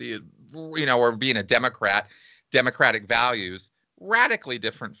democracy, or being a Democrat, democratic values, radically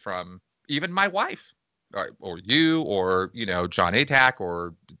different from even my wife, or you, or John Atack,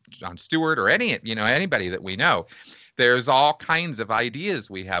 or John Stewart, or anybody that we know. There's all kinds of ideas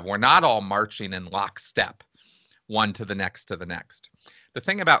we have. We're not all marching in lockstep, one to the next to the next. The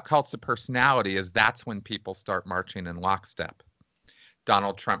thing about cults of personality is that's when people start marching in lockstep.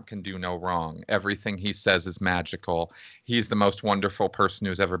 Donald Trump can do no wrong. Everything he says is magical. He's the most wonderful person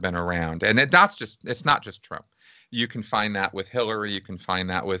who's ever been around. And it's not just Trump. You can find that with Hillary. You can find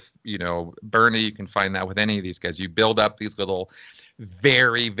that with, Bernie. You can find that with any of these guys. You build up these little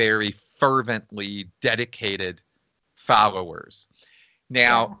very, very fervently dedicated followers.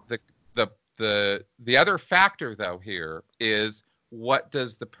 Now, the other factor, though, here is, what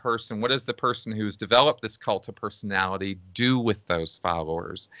does the person who's developed this cult of personality do with those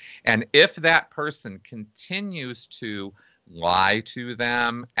followers? And if that person continues to lie to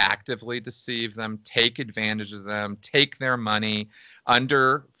them, actively deceive them, take advantage of them, take their money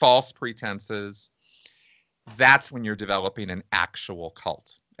under false pretenses, that's when you're developing an actual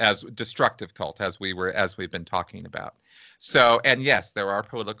cult, as destructive cult, as we've been talking about. So, and yes, there are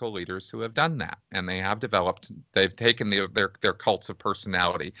political leaders who have done that, and they've taken their cults of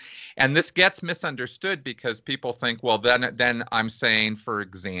personality. And this gets misunderstood because people think, well, then I'm saying, for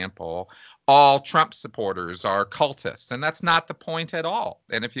example, all Trump supporters are cultists, and that's not the point at all.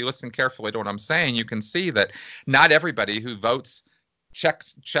 And if you listen carefully to what I'm saying, you can see that not everybody who votes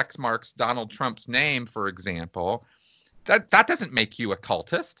checks marks Donald Trump's name, for example, that doesn't make you a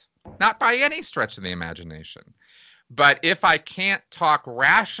cultist, not by any stretch of the imagination. But if I can't talk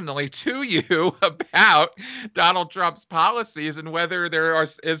rationally to you about Donald Trump's policies and whether there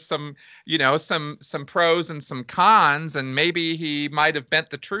is some pros and some cons, and maybe he might have bent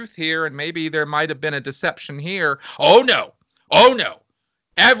the truth here, and maybe there might have been a deception here. Oh no,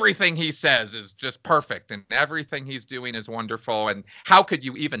 everything he says is just perfect, and everything he's doing is wonderful. And how could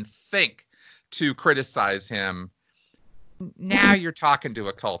you even think to criticize him? Now you're talking to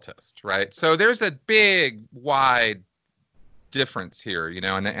a cultist, right? So there's a big, wide difference here,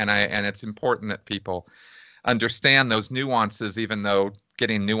 and it's important that people understand those nuances, even though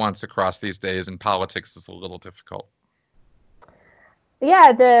getting nuance across these days in politics is a little difficult.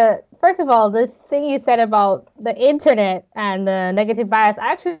 Yeah, first of all, this thing you said about the internet and the negative bias,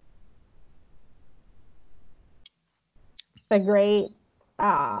 actually, a great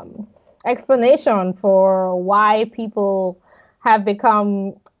explanation for why people have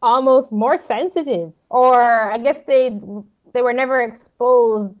become almost more sensitive, or I guess they were never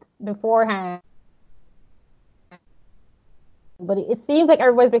exposed beforehand. But it seems like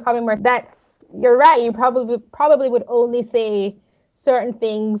everybody's becoming more. You're right. You probably would only say certain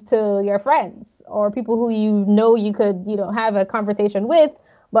things to your friends or people who you could have a conversation with.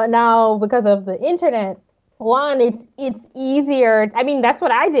 But now, because of the internet, one, it's easier. I mean, that's what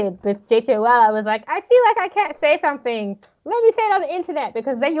I did with JTOL. I was like, I feel like I can't say something. Let me say it on the internet,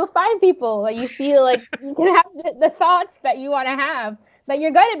 because then you'll find people that you feel like you can have the thoughts that you want to have. that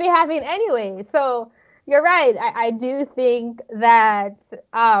you're going to be having anyway. So you're right. I do think that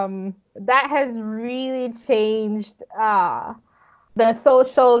that has really changed the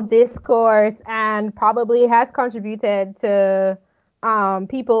social discourse and probably has contributed to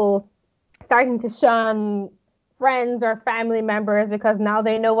people starting to shun friends or family members because now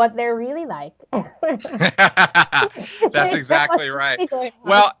they know what they're really like. That's They know what's exactly right. really going on.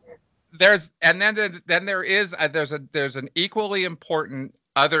 Well, then there is there's an equally important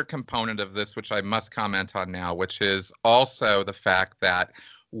other component of this which I must comment on now, which is also the fact that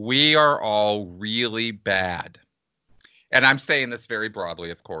we are all really bad. And I'm saying this very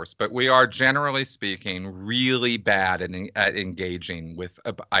broadly, of course, but we are generally speaking really bad at engaging with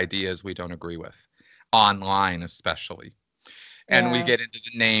ideas we don't agree with, online especially. And we Yeah. get into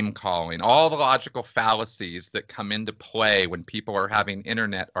the name calling, all the logical fallacies that come into play when people are having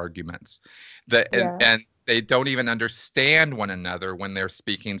internet arguments. Yeah. And they don't even understand one another when they're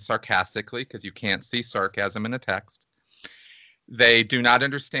speaking sarcastically, because you can't see sarcasm in a text. They do not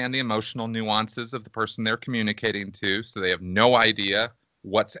understand the emotional nuances of the person they're communicating to, so they have no idea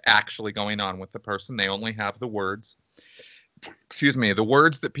what's actually going on with the person. They only have the words. Excuse me, the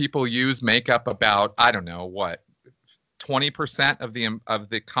words that people use make up about, I don't know, what, 20% of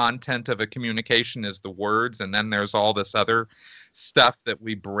the content of a communication is the words, and then there's all this other stuff that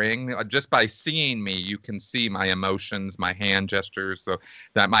we bring. Just by seeing me, you can see my emotions, my hand gestures, so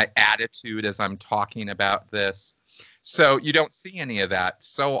that my attitude as I'm talking about this. So you don't see any of that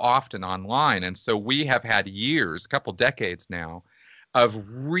so often online. And so we have had years, a couple decades now, of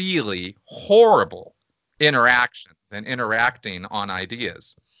really horrible interactions and interacting on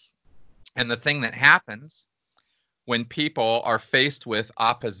ideas. And the thing that happens when people are faced with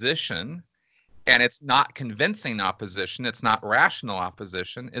opposition, and it's not convincing opposition, it's not rational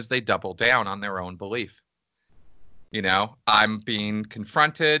opposition, is they double down on their own belief. You know, I'm being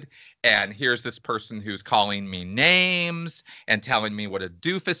confronted, and here's this person who's calling me names and telling me what a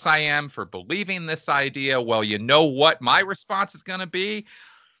doofus I am for believing this idea. Well, you know what my response is going to be?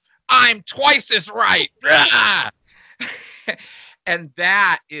 I'm twice as right. And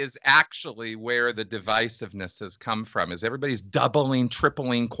that is actually where the divisiveness has come from, is everybody's doubling,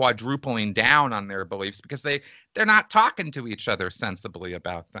 tripling, quadrupling down on their beliefs because they're not talking to each other sensibly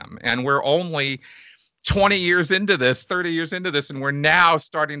about them. And we're only 20 years into this, 30 years into this, and we're now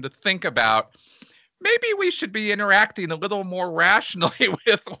starting to think about maybe we should be interacting a little more rationally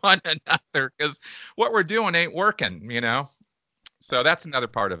with one another, because what we're doing ain't working, you know? So that's another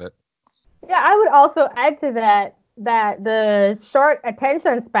part of it. Yeah, I would also add to that that the short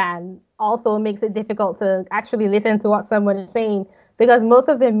attention span also makes it difficult to actually listen to what someone is saying because most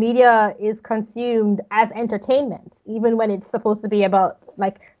of the media is consumed as entertainment, even when it's supposed to be about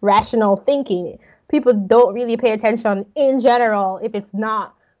like rational thinking. People don't really pay attention in general if it's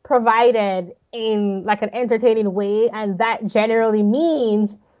not provided in like an entertaining way, and that generally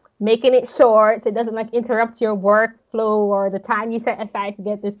means making it short so it doesn't like interrupt your workflow or the time you set aside to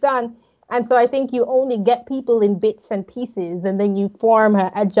get this done. And so I think you only get people in bits and pieces, and then you form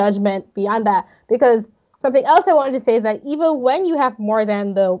a judgment beyond that. Because something else I wanted to say is that even when you have more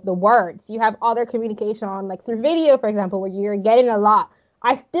than the words, you have other communication on, like through video, for example, where you're getting a lot.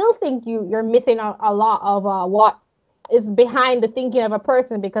 I still think you're missing a lot of what is behind the thinking of a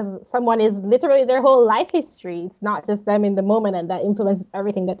person because someone is literally their whole life history. It's not just them in the moment, and that influences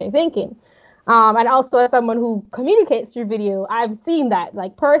everything that they're thinking. And also, as someone who communicates through video, I've seen that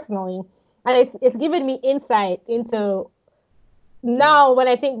like personally, and it's given me insight into now when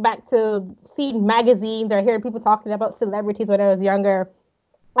I think back to seeing magazines or hearing people talking about celebrities when I was younger.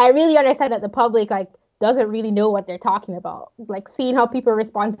 I really understand that the public like doesn't really know what they're talking about. Like seeing how people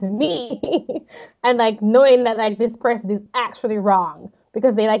respond to me and like knowing that like this person is actually wrong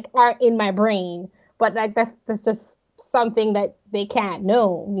because they like aren't in my brain. But like that's just something that they can't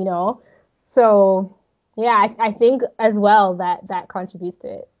know, you know? So yeah, I think as well that that contributes to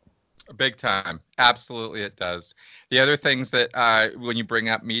it. Big time. Absolutely, it does. The other things that, when you bring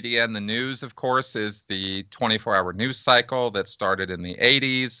up media and the news, of course, is the 24-hour news cycle that started in the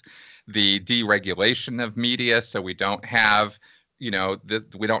 80s, the deregulation of media. So we don't have, you know,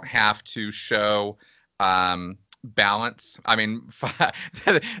 we don't have to show balance. I mean,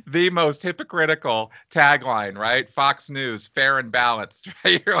 the most hypocritical tagline, right? Fox News, fair and balanced,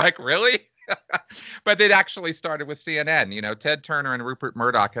 right? You're like, really? But it actually started with CNN. You know, Ted Turner and Rupert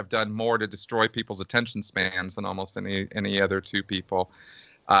Murdoch have done more to destroy people's attention spans than almost any other two people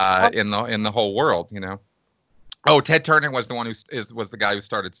in the whole world. You know. Oh, Ted Turner was the one was the guy who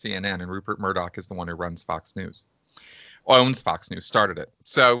started CNN, and Rupert Murdoch is the one who runs Fox News. owns Fox News, started it.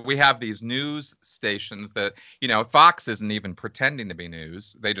 So we have these news stations that, Fox isn't even pretending to be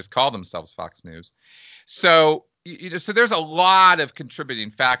news. They just call themselves Fox News. So, so there's a lot of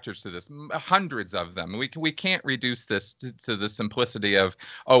contributing factors to this, hundreds of them. We can't reduce this to the simplicity of,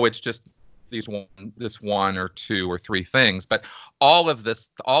 oh, it's just this one or two or three things. But all of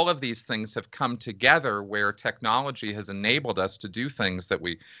these things have come together where technology has enabled us to do things that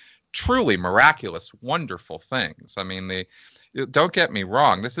we truly miraculous, wonderful things. I mean, don't get me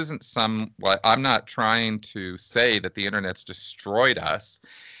wrong. This isn't I'm not trying to say that the internet's destroyed us.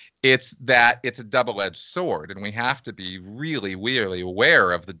 It's that it's a double-edged sword, and we have to be really, really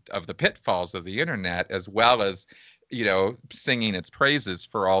aware of the pitfalls of the internet, as well as, singing its praises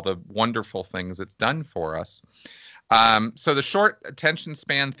for all the wonderful things it's done for us. So the short attention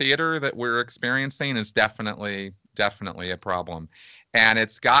span theater that we're experiencing is definitely a problem. And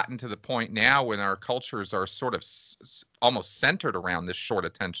it's gotten to the point now when our cultures are sort of almost centered around this short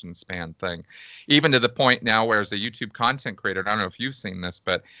attention span thing, even to the point now where, as a YouTube content creator, I don't know if you've seen this,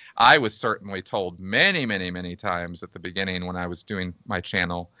 but I was certainly told many, many, many times at the beginning when I was doing my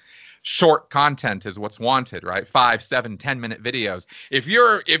channel, short content is what's wanted, right? 5, 7, 10-minute videos. If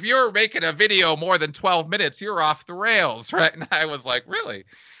you're making a video more than 12 minutes, you're off the rails, right? And I was like, really?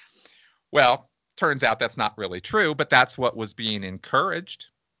 Well, turns out that's not really true, but that's what was being encouraged.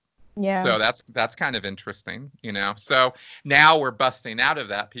 Yeah. So that's kind of interesting, So now we're busting out of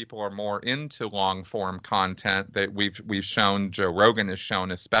that. People are more into long form content that we've shown. Joe Rogan has shown,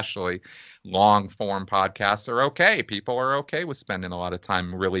 especially long form podcasts are okay. People are okay with spending a lot of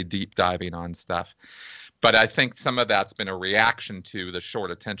time really deep diving on stuff. But I think some of that's been a reaction to the short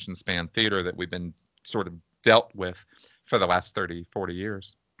attention span theater that we've been sort of dealt with for the last 30, 40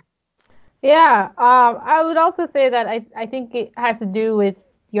 years. Yeah, I would also say that I think it has to do with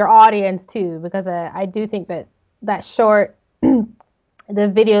your audience too, because I do think that short, the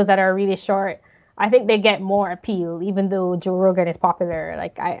videos that are really short, I think they get more appeal, even though Joe Rogan is popular.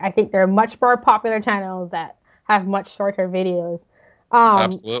 Like I think there are much more popular channels that have much shorter videos.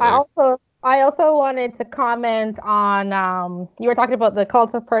 Absolutely. I also wanted to comment on you were talking about the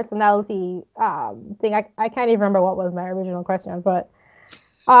cult of personality thing. I can't even remember what was my original question, but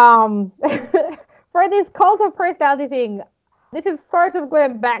for this cult of personality thing, this is sort of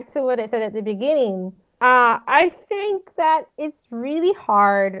going back to what I said at the beginning. I think that it's really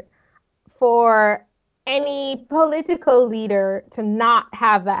hard for any political leader to not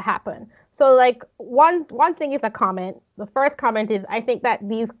have that happen. So, like, one thing is a comment. The first comment is, I think that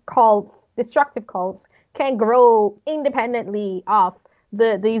these cults, destructive cults, can grow independently of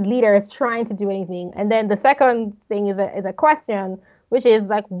these leaders trying to do anything. And then the second thing is a question, which is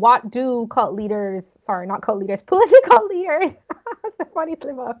like, what do political leaders, that's a funny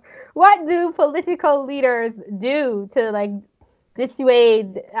slip up. What do political leaders do to like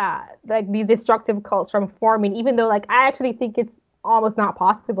dissuade like these destructive cults from forming, even though like I actually think it's almost not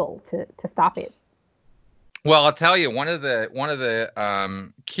possible to stop it? Well, I'll tell you, one of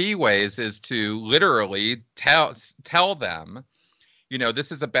the key ways is to literally tell them,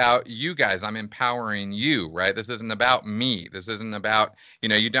 this is about you guys. I'm empowering you, right? This isn't about me. This isn't about,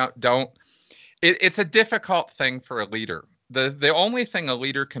 you don't. It's a difficult thing for a leader. The only thing a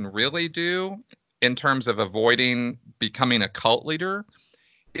leader can really do in terms of avoiding becoming a cult leader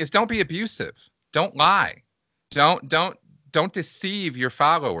is don't be abusive. Don't lie. Don't deceive your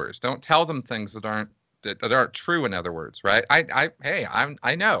followers. Don't tell them things that aren't true, in other words, right? I know.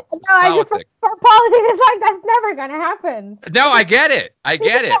 No, politics. For politics, it's like that's never gonna happen. No, I get it,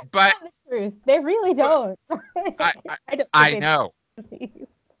 but the truth. They really don't. I know.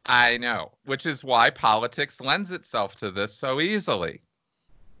 I know, which is why politics lends itself to this so easily,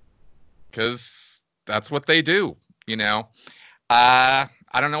 because that's what they do. I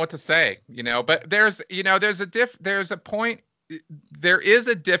don't know what to say. But there's a point. There is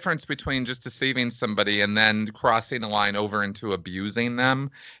a difference between just deceiving somebody and then crossing a line over into abusing them,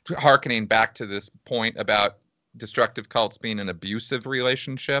 harkening back to this point about destructive cults being an abusive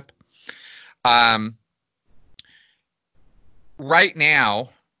relationship. Right now,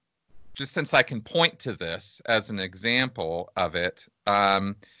 just since I can point to this as an example of it,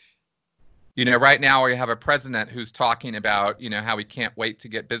 right now we have a president who's talking about, how he can't wait to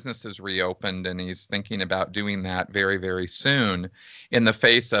get businesses reopened, and he's thinking about doing that very, very soon in the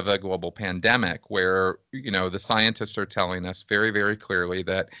face of a global pandemic where, the scientists are telling us very, very clearly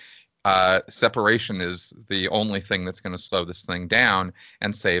that separation is the only thing that's going to slow this thing down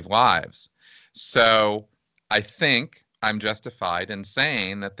and save lives. So I think I'm justified in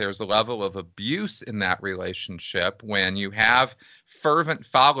saying that there's a level of abuse in that relationship when you have fervent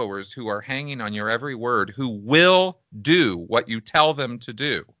followers who are hanging on your every word, who will do what you tell them to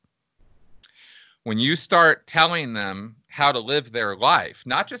do. When you start telling them how to live their life,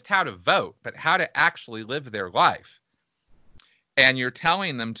 not just how to vote, but how to actually live their life, and you're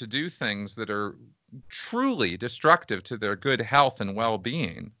telling them to do things that are truly destructive to their good health and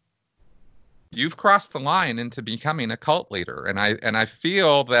well-being, you've crossed the line into becoming a cult leader. And I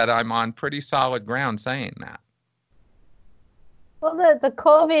feel that I'm on pretty solid ground saying that. Well, the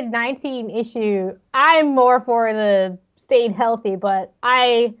COVID-19 issue, I'm more for the staying healthy, but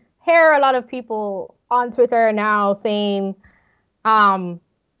I hear a lot of people on Twitter now saying,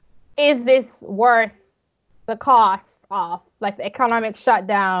 is this worth the cost of like the economic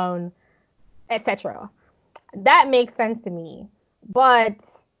shutdown, etc.? That makes sense to me. But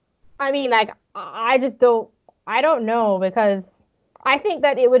I mean, like, I don't know, because I think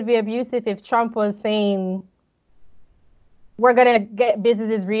that it would be abusive if Trump was saying we're going to get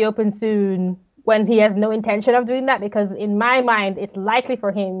businesses reopened soon when he has no intention of doing that, because in my mind, it's likely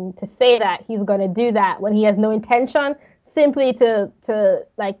for him to say that he's going to do that when he has no intention, simply to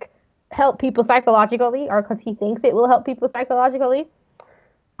like help people psychologically, or because he thinks it will help people psychologically.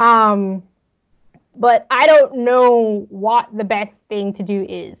 But I don't know what the best thing to do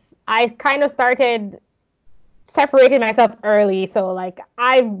is. I kind of started separating myself early, so like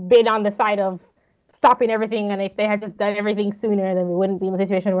I've been on the side of stopping everything, and if they had just done everything sooner, then we wouldn't be in the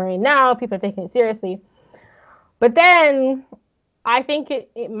situation we're in now. People are taking it seriously. But then I think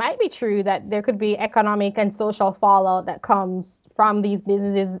it might be true that there could be economic and social fallout that comes from these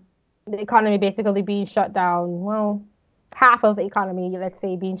businesses, the economy basically being shut down. Well, half of the economy, let's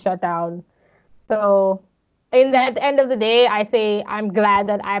say, being shut down. So at the end of the day, I say I'm glad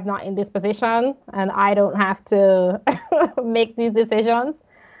that I'm not in this position and I don't have to make these decisions.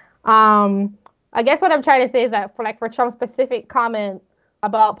 I guess what I'm trying to say is that for Trump's specific comment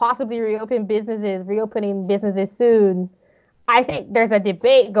about possibly reopening businesses soon, I think there's a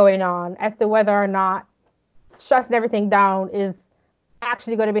debate going on as to whether or not shutting everything down is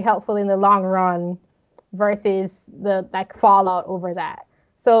actually going to be helpful in the long run versus the like fallout over that.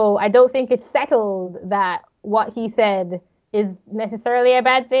 So I don't think it's settled that what he said is necessarily a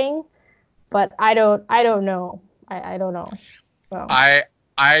bad thing, but I don't know. I don't know. So.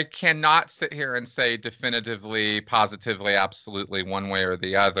 I cannot sit here and say definitively, positively, absolutely one way or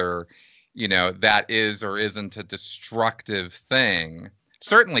the other, that is or isn't a destructive thing.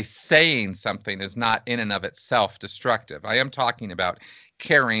 Certainly saying something is not in and of itself destructive. I am talking about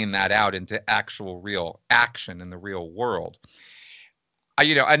carrying that out into actual real action in the real world.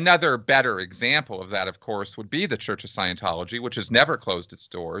 Another better example of that, of course, would be the Church of Scientology, which has never closed its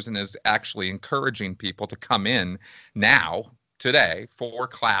doors and is actually encouraging people to come in now, today, for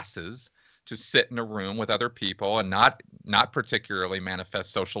classes, to sit in a room with other people and not particularly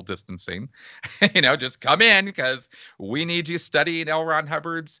manifest social distancing. Just come in because we need you studying L. Ron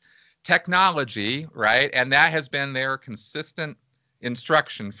Hubbard's technology, right? And that has been their consistent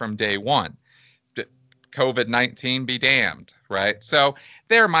instruction from day one. COVID-19 be damned, right? So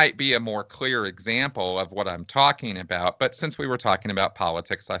there might be a more clear example of what I'm talking about, but since we were talking about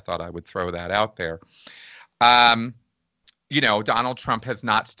politics, I thought I would throw that out there. Donald Trump has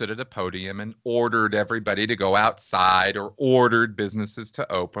not stood at a podium and ordered everybody to go outside or ordered businesses to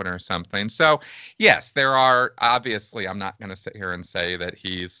open or something. So yes, there are, obviously, I'm not going to sit here and say that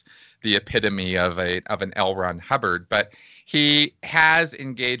he's the epitome of an L. Ron Hubbard, but he has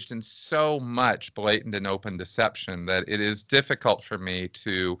engaged in so much blatant and open deception that it is difficult for me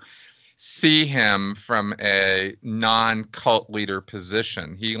to see him from a non-cult leader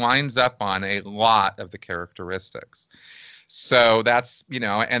position. He lines up on a lot of the characteristics. So that's,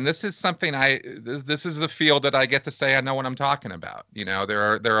 and this is something this is the field that I get to say I know what I'm talking about.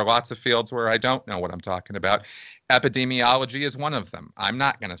 There are lots of fields where I don't know what I'm talking about. Epidemiology is one of them. I'm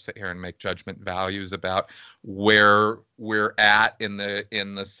not going to sit here and make judgment values about where we're at in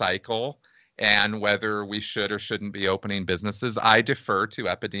the cycle and whether we should or shouldn't be opening businesses. I defer to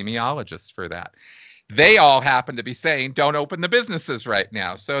epidemiologists for that. They all happen to be saying don't open the businesses right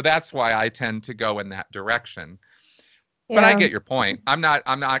now. So that's why I tend to go in that direction. But I get your point. I'm not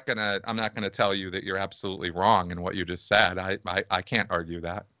gonna tell you that you're absolutely wrong in what you just said. I can't argue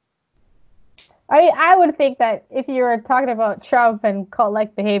that. I would think that if you were talking about Trump and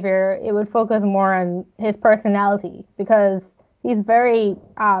cult-like behavior, it would focus more on his personality, because he's very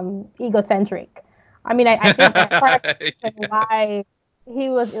egocentric. I mean, I think that's part of Yes. why he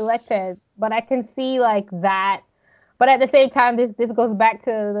was elected, but I can see like that. But at the same time, this goes back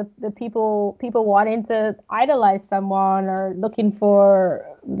to the people wanting to idolize someone or looking for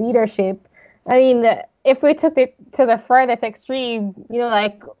leadership. I mean, if we took it to the furthest extreme, you know,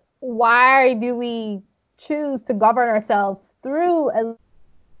 like, why do we choose to govern ourselves through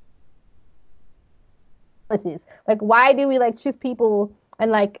analysis? Like, why do we like choose people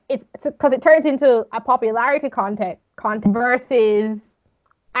and like it's because it turns into a popularity content versus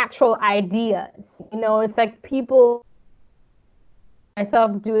actual ideas. You know, it's like people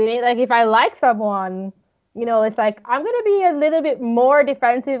myself doing it. Like if I like someone, you know, it's like I'm gonna be a little bit more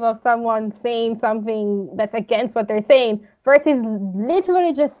defensive of someone saying something that's against what they're saying versus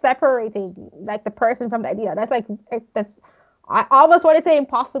literally just separating like the person from the idea. That's like that's I almost want to say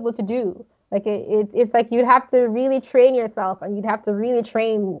impossible to do. Like it's like you'd have to really train yourself and you'd have to really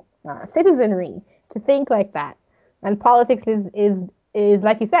train citizenry to think like that. And politics is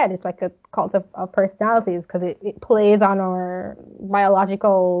like you said, it's like a cult of personalities because it plays on our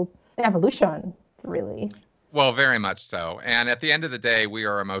biological evolution, really. Well, very much so. And at the end of the day, we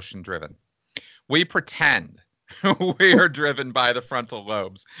are emotion driven. We pretend we are driven by the frontal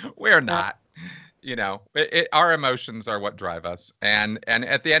lobes. We're Yeah. not. You know, our emotions are what drive us. And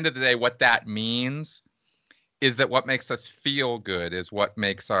at the end of the day, what that means is that what makes us feel good is what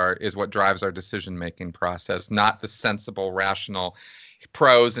drives our decision making process, not the sensible, rational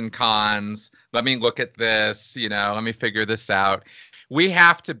pros and cons. Let me look at this, you know, let me figure this out. We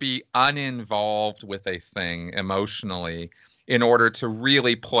have to be uninvolved with a thing emotionally in order to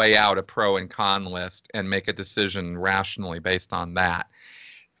really play out a pro and con list and make a decision rationally based on that.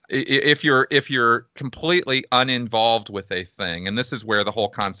 If you're completely uninvolved with a thing, and this is where the whole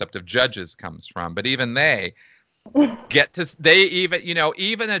concept of judges comes from, but even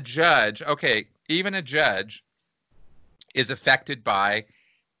even a judge, okay, even a judge is affected by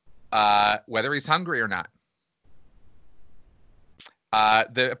whether he's hungry or not,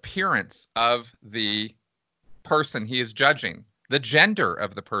 the appearance of the person he is judging, the gender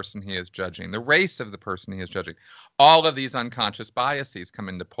of the person he is judging, the race of the person he is judging. All of these unconscious biases come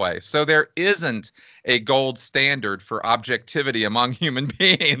into play. So there isn't a gold standard for objectivity among human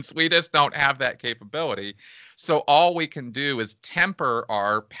beings. We just don't have that capability. So all we can do is temper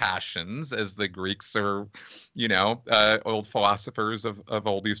our passions, as the Greeks or, old philosophers of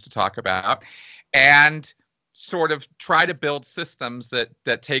old used to talk about, and sort of try to build systems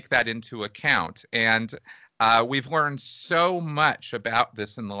that take that into account. And we've learned so much about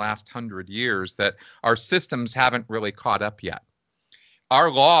this in the last 100 years that our systems haven't really caught up yet.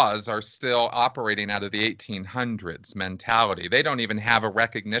 Our laws are still operating out of the 1800s mentality. They don't even have a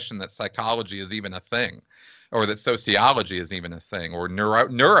recognition that psychology is even a thing, or that sociology is even a thing, or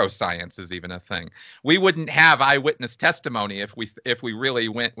neuroscience is even a thing. We wouldn't have eyewitness testimony if we really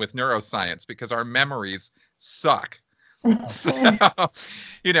went with neuroscience because our memories suck. So,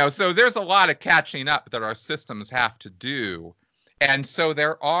 so there's a lot of catching up that our systems have to do. And so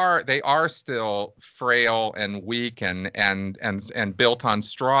they are still frail and weak and built on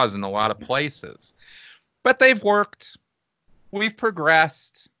straws in a lot of places. But they've worked. We've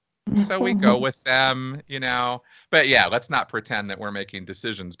progressed. So we go with them, But yeah, let's not pretend that we're making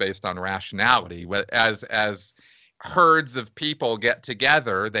decisions based on rationality. As herds of people get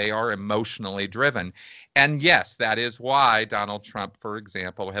together, they are emotionally driven. And yes, that is why Donald Trump, for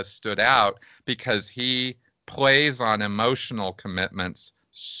example, has stood out, because he plays on emotional commitments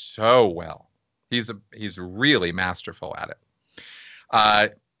so well. He's really masterful at it.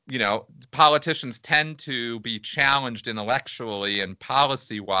 Politicians tend to be challenged intellectually and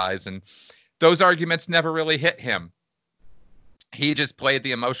policy-wise, and those arguments never really hit him. He just played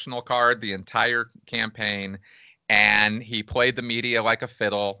the emotional card the entire campaign, and he played the media like a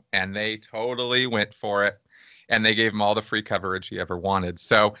fiddle, and they totally went for it, and they gave him all the free coverage he ever wanted.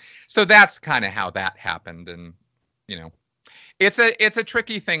 So that's kind of how that happened. And it's a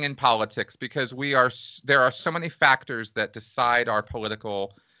tricky thing in politics because there are so many factors that decide our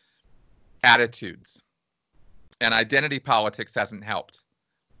political attitudes, and identity politics hasn't helped,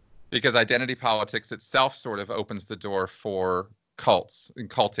 because identity politics itself sort of opens the door for cults and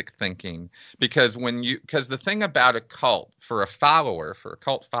cultic thinking. Because the thing about a cult for a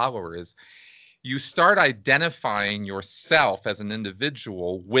cult follower is you start identifying yourself as an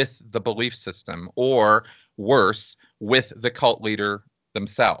individual with the belief system, or worse, with the cult leader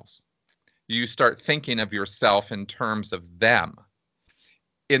themselves. You start thinking of yourself in terms of them.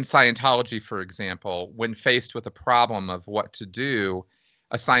 In Scientology, for example, when faced with a problem of what to do,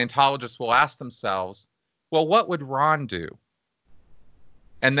 a Scientologist will ask themselves, well, what would Ron do?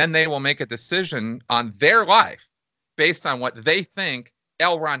 And then they will make a decision on their life based on what they think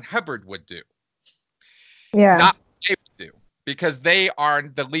L. Ron Hubbard would do. Yeah. Not what they would do. because they are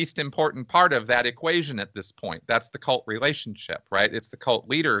the least important part of that equation at this point. That's the cult relationship, right? It's the cult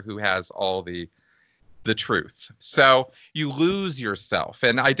leader who has all the truth. So you lose yourself.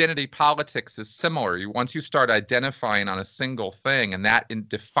 And identity politics is similar. Once you start identifying on a single thing and that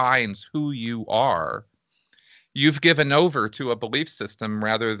defines who you are, you've given over to a belief system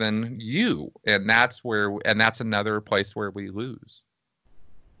rather than you. And that's another place where we lose.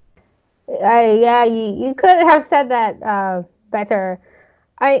 Yeah, you could have said that better.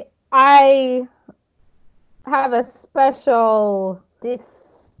 I have a special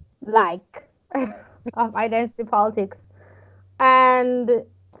dislike of identity politics, and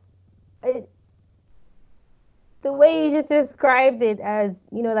it, the way you just described it, as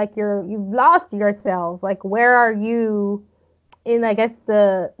like you've lost yourself. Like, where are you in, I guess,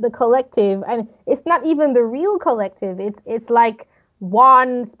 the collective? And it's not even the real collective. It's like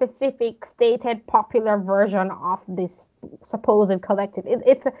one specific stated popular version of this supposed collective.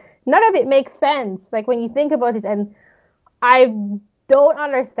 It's none of it makes sense, like, when you think about it. And I don't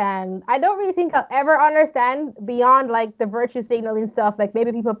understand. I don't really think I'll ever understand beyond, like, the virtue signaling stuff, like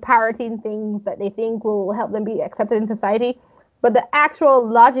maybe people parroting things that they think will help them be accepted in society. But the actual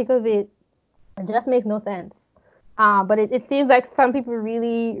logic of it just makes no sense. But it seems like some people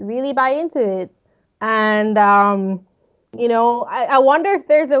really, really buy into it. And, I wonder if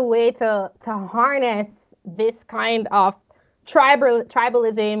there's a way to harness this kind of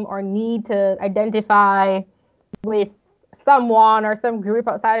tribalism or need to identify with someone or some group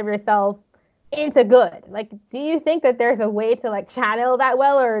outside of yourself into good. Like, do you think that there's a way to, like, channel that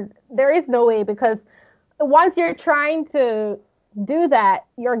well, or there is no way? Because once you're trying to do that,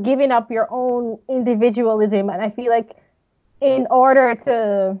 you're giving up your own individualism. And I feel like in order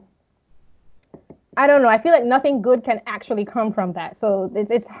to, I don't know, I feel like nothing good can actually come from that. So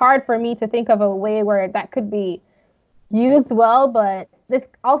it's hard for me to think of a way where that could be used well. But this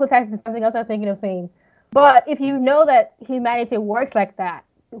also ties to something else I was thinking of saying. But if you know that humanity works like that,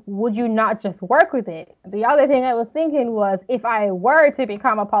 would you not just work with it? The other thing I was thinking was, if I were to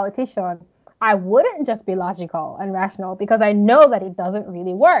become a politician, I wouldn't just be logical and rational, because I know that it doesn't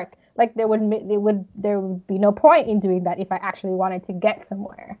really work. Like, there would be no point in doing that if I actually wanted to get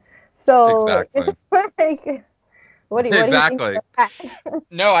somewhere. So exactly. It's like, what do you think about that?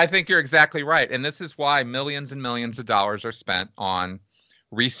 No, I think you're exactly right. And this is why millions and millions of dollars are spent on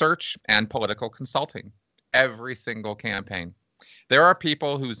research and political consulting. Every single campaign. There are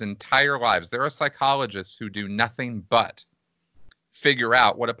people whose entire lives, there are psychologists who do nothing but figure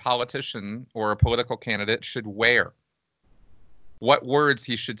out what a politician or a political candidate should wear, what words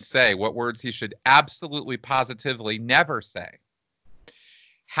he should say, what words he should absolutely positively never say,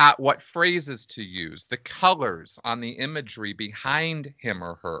 what phrases to use, the colors on the imagery behind him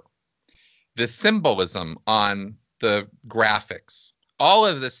or her, the symbolism on the graphics. All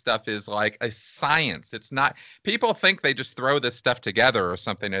of this stuff is like a science. It's not, people think they just throw this stuff together or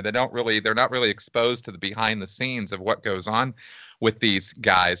something, or they're not really exposed to the behind the scenes of what goes on with these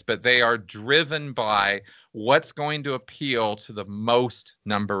guys, but they are driven by what's going to appeal to the most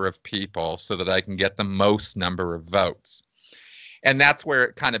number of people so that I can get the most number of votes. And that's where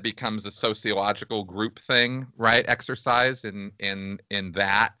it kind of becomes a sociological group thing, right? Exercise in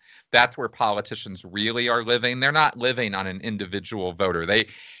that. That's where politicians really are living. They're not living on an individual voter.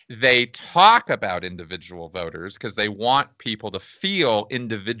 They talk about individual voters because they want people to feel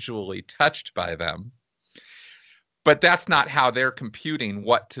individually touched by them. But that's not how they're computing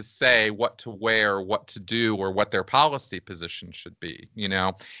what to say, what to wear, what to do, or what their policy position should be,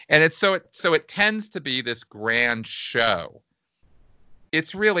 And it's so it tends to be this grand show.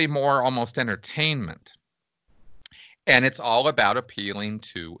 It's really more almost entertainment. And it's all about appealing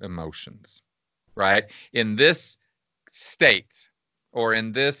to emotions, right? In this state, or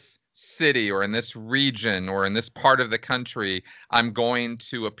in this city, or in this region, or in this part of the country, I'm going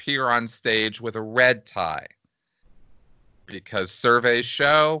to appear on stage with a red tie. Because surveys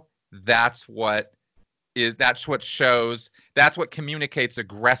show that's what communicates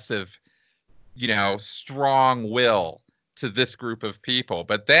aggressive, strong will to this group of people.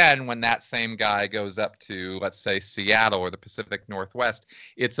 But then when that same guy goes up to, let's say, Seattle or the Pacific Northwest,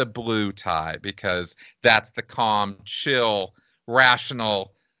 it's a blue tie, because that's the calm, chill,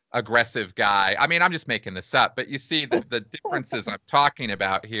 rational, aggressive guy. I mean, I'm just making this up, but you see the differences I'm talking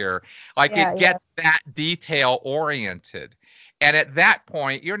about here. Like, it gets that detail oriented. And at that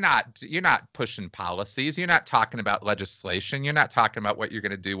point, you're not pushing policies. You're not talking about legislation. You're not talking about what you're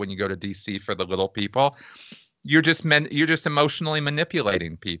going to do when you go to DC for the little people. You're just emotionally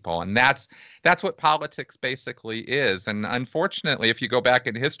manipulating people, and that's what politics basically is. And unfortunately, if you go back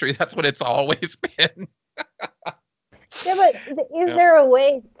in history, that's what it's always been. Yeah, but is Yeah. there a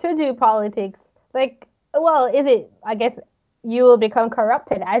way to do politics? Like, well, is it? I guess you will become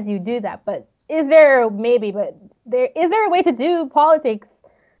corrupted as you do that. But is there maybe? But there is there a way to do politics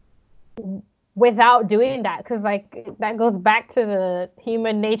without doing that? Because like that goes back to the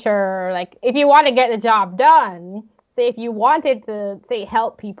human nature. Like, if you want to get the job done, say if you wanted to say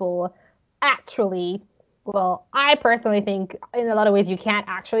help people, actually. Well, I personally think in a lot of ways you can't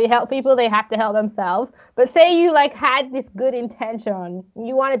actually help people. They have to help themselves. But say you like had this good intention,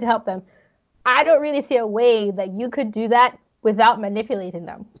 you wanted to help them. I don't really see a way that you could do that without manipulating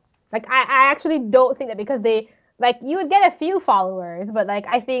them. Like I actually don't think that because they like you would get a few followers, but like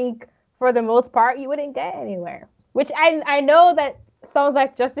I think for the most part you wouldn't get anywhere. Which I know that sounds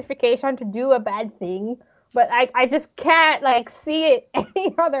like justification to do a bad thing, but I just can't like see it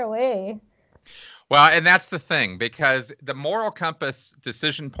any other way. Well, and that's the thing, because the moral compass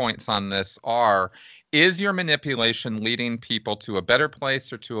decision points on this are, is your manipulation leading people to a better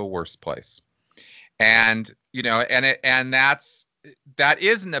place or to a worse place? And, that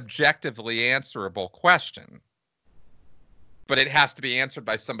is an objectively answerable question, but it has to be answered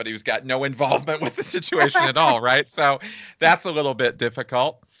by somebody who's got no involvement with the situation at all, right? So that's a little bit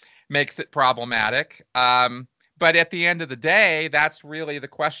difficult, makes it problematic. But at the end of the day, that's really the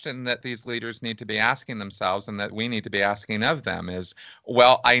question that these leaders need to be asking themselves, and that we need to be asking of them is,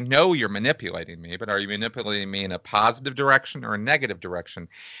 well, I know you're manipulating me, but are you manipulating me in a positive direction or a negative direction?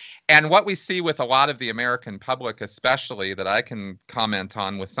 And what we see with a lot of the American public, especially, that I can comment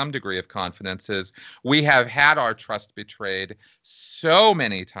on with some degree of confidence, is we have had our trust betrayed so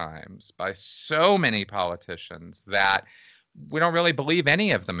many times by so many politicians that we don't really believe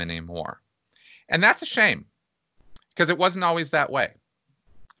any of them anymore. And that's a shame, because it wasn't always that way.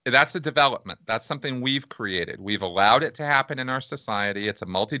 That's a development. That's something we've created. We've allowed it to happen in our society. It's a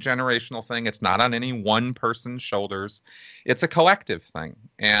multi-generational thing. It's not on any one person's shoulders. It's a collective thing.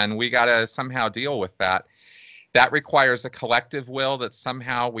 And we got to somehow deal with that. That requires a collective will that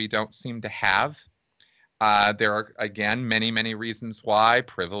somehow we don't seem to have. There are, again, many, many reasons why: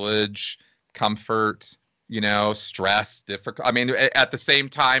 privilege, comfort, stress, difficult. I mean, at the same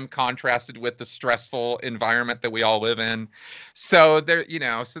time, contrasted with the stressful environment that we all live in. So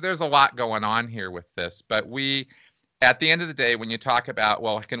there's a lot going on here with this. But at the end of the day, when you talk about,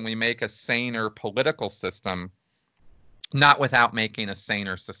 well, can we make a saner political system, not without making a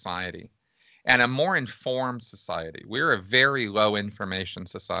saner society and a more informed society? We're a very low information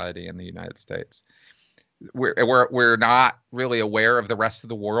society in the United States. We're not really aware of the rest of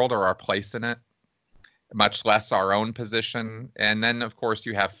the world or our place in it, much less our own position. And then, of course,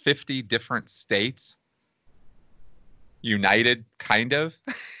 you have 50 different states united, kind of,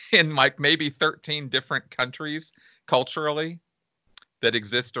 in like maybe 13 different countries culturally that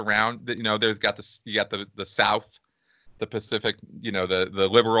exist around. There's got the South, the Pacific, the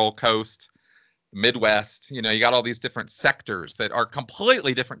liberal coast, Midwest. You got all these different sectors that are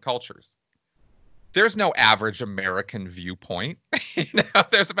completely different cultures. There's no average American viewpoint.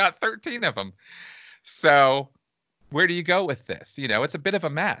 There's about 13 of them. So where do you go with this? It's a bit of a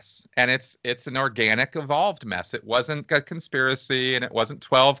mess, and it's an organic, evolved mess. It wasn't a conspiracy, and it wasn't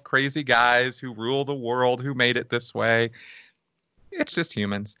 12 crazy guys who rule the world who made it this way. It's just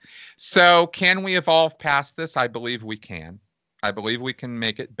humans. So can we evolve past this? I believe we can. I believe we can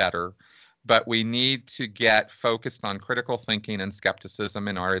make it better, but we need to get focused on critical thinking and skepticism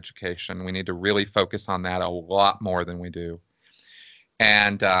in our education. We need to really focus on that a lot more than we do.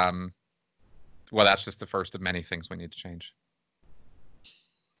 And, well, that's just the first of many things we need to change.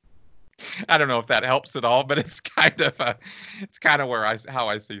 I don't know if that helps at all, but it's kind of how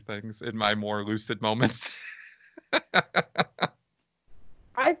I see things in my more lucid moments.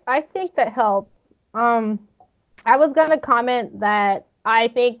 I think that helps. I was gonna comment that I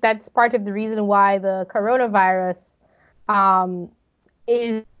think that's part of the reason why the coronavirus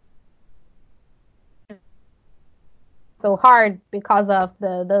is so hard, because of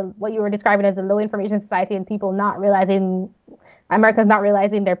the what you were describing as a low information society and people not realizing, Americans not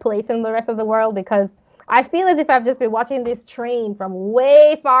realizing their place in the rest of the world. Because I feel as if I've just been watching this train from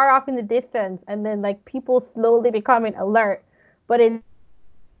way far off in the distance, and then like people slowly becoming alert, but it's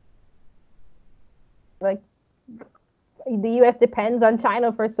like the US depends on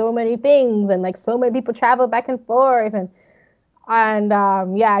China for so many things, and like so many people travel back and forth, and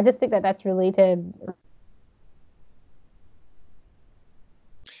yeah, I just think that that's related.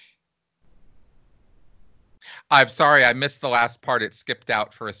 I'm sorry, I missed the last part. It skipped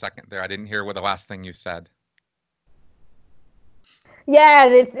out for a second there. I didn't hear what the last thing you said. Yeah,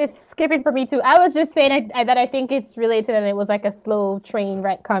 it's skipping for me too. I was just saying that I think it's related, and it was like a slow train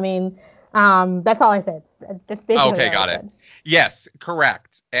wreck coming. That's all I said. That's basically Okay, all I got it. said. Yes,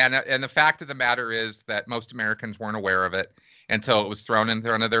 correct. And the fact of the matter is that most Americans weren't aware of it until it was thrown in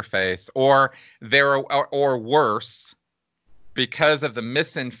front of their face, or worse, because of the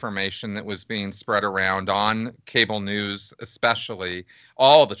misinformation that was being spread around on cable news, especially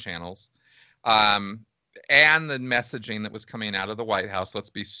all the channels, um, and the messaging that was coming out of the White House. Let's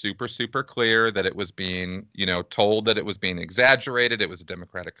be super, super clear that it was being, told that it was being exaggerated. It was a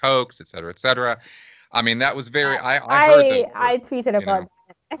Democratic hoax, et cetera, et cetera. I mean, that was very. I heard those I words. tweeted about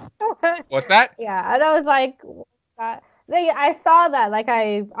that. What's that? Yeah, and I was like, I saw that. Like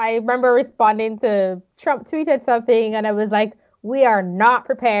I remember responding to Trump tweeted something, and I was like, we are not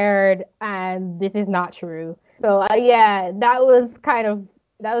prepared, and this is not true. So yeah, that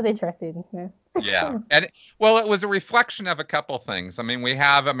was interesting. Yeah. Yeah. And well, it was a reflection of a couple things. I mean, we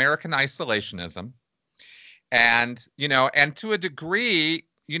have American isolationism and to a degree,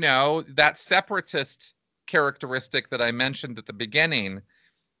 that separatist characteristic that I mentioned at the beginning,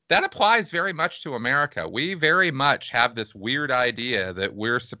 that applies very much to America. We very much have this weird idea that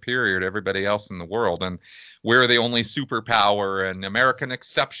we're superior to everybody else in the world, and we're the only superpower, and American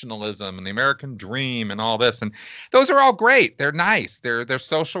exceptionalism and the American dream and all this. And those are all great. They're nice. They're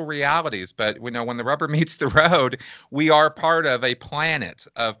social realities. But when the rubber meets the road, we are part of a planet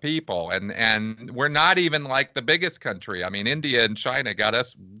of people, and we're not even like the biggest country. I mean, India and China got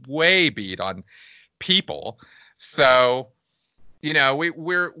us way beat on people. So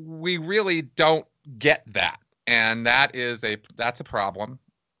we really don't get that, and that's a problem.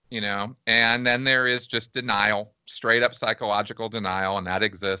 And then there is just denial, straight up psychological denial, and that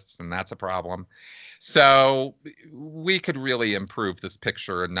exists, and that's a problem. So we could really improve this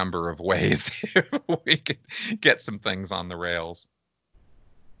picture a number of ways if we could get some things on the rails.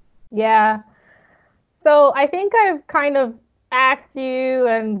 Yeah. So I think I've kind of asked you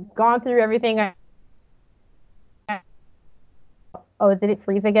and gone through everything. Oh, did it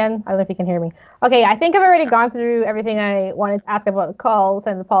freeze again? I don't know if you can hear me. Okay, I think I've already gone through everything I wanted to ask about the cults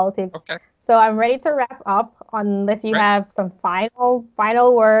and the politics. Okay. So I'm ready to wrap up unless you Great. have some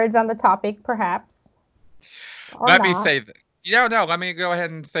final words on the topic, perhaps. Or Let me not. say that. No, let me go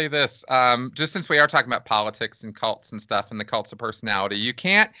ahead and say this. Just since we are talking about politics and cults and stuff and the cults of personality, you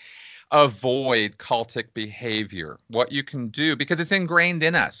can't avoid cultic behavior. What you can do, because it's ingrained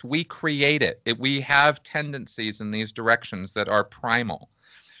in us, we create it. We have tendencies in these directions that are primal.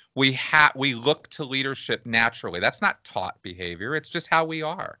 We look to leadership naturally. That's not taught behavior. It's just how we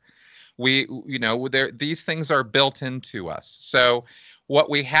are. These things are built into us. So what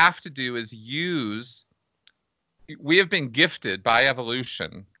we have to do is we have been gifted by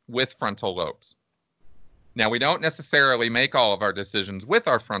evolution with frontal lobes. Now, we don't necessarily make all of our decisions with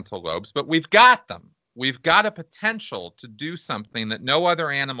our frontal lobes, but we've got them. We've got a potential to do something that no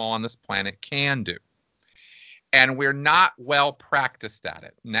other animal on this planet can do. And we're not well practiced at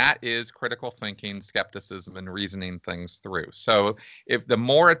it. And that is critical thinking, skepticism, and reasoning things through. So if the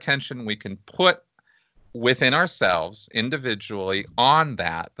more attention we can put within ourselves individually on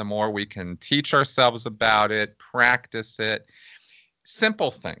that, the more we can teach ourselves about it, practice it.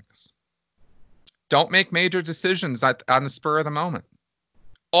 Simple things. Don't make major decisions on the spur of the moment.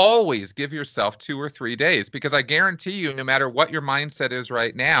 Always give yourself 2 or 3 days, because I guarantee you, no matter what your mindset is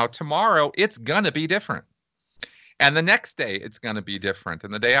right now, tomorrow it's going to be different. And the next day it's going to be different.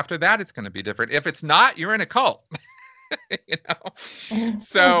 And the day after that it's going to be different. If it's not, you're in a cult.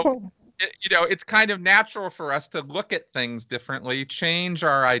 So it's kind of natural for us to look at things differently, change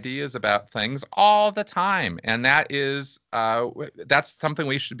our ideas about things all the time. And that's something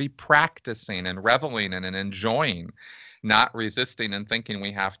we should be practicing and reveling in and enjoying, not resisting and thinking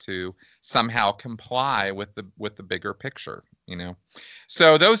we have to somehow comply with the bigger picture.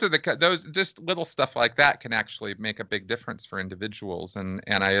 So those just little stuff like that can actually make a big difference for individuals. And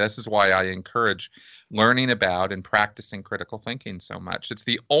this is why I encourage learning about and practicing critical thinking so much. It's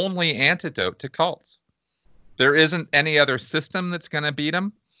the only antidote to cults. There isn't any other system that's going to beat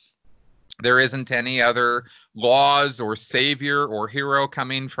them. There isn't any other laws or savior or hero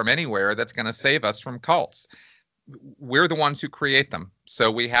coming from anywhere that's going to save us from cults. We're the ones who create them.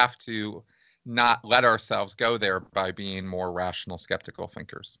 So we have to not let ourselves go there by being more rational, skeptical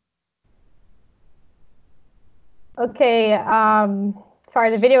thinkers. Okay.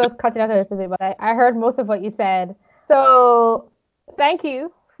 Sorry, the video was cutting out a little bit, but I heard most of what you said. So thank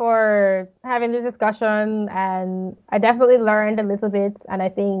you for having this discussion, and I definitely learned a little bit, and I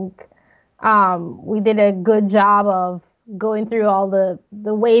think we did a good job of going through all the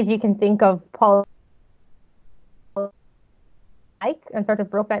ways you can think of politics and sort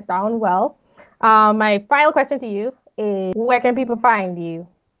of broke that down well. My final question to you is, where can people find you?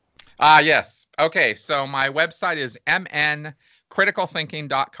 Yes. Okay, so my website is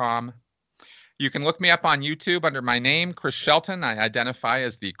mncriticalthinking.com. You can look me up on YouTube under my name, Chris Shelton. I identify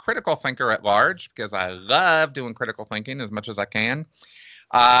as the critical thinker at large because I love doing critical thinking as much as I can,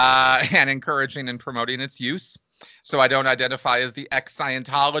 and encouraging and promoting its use. So I don't identify as the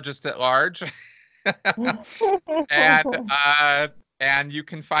ex-scientologist at large. and and you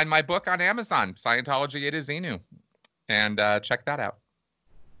can find my book on Amazon, Scientology It Is Inu, and check that out.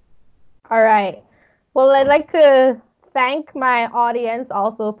 All right. Well, I'd like to thank my audience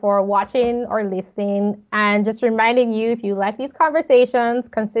also for watching or listening, and just reminding you, if you like these conversations,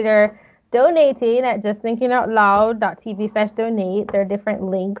 consider donating at justthinkingoutloud.tv/donate. There are different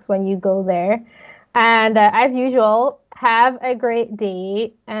links when you go there. And as usual, have a great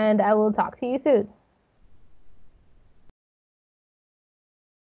day, and I will talk to you soon.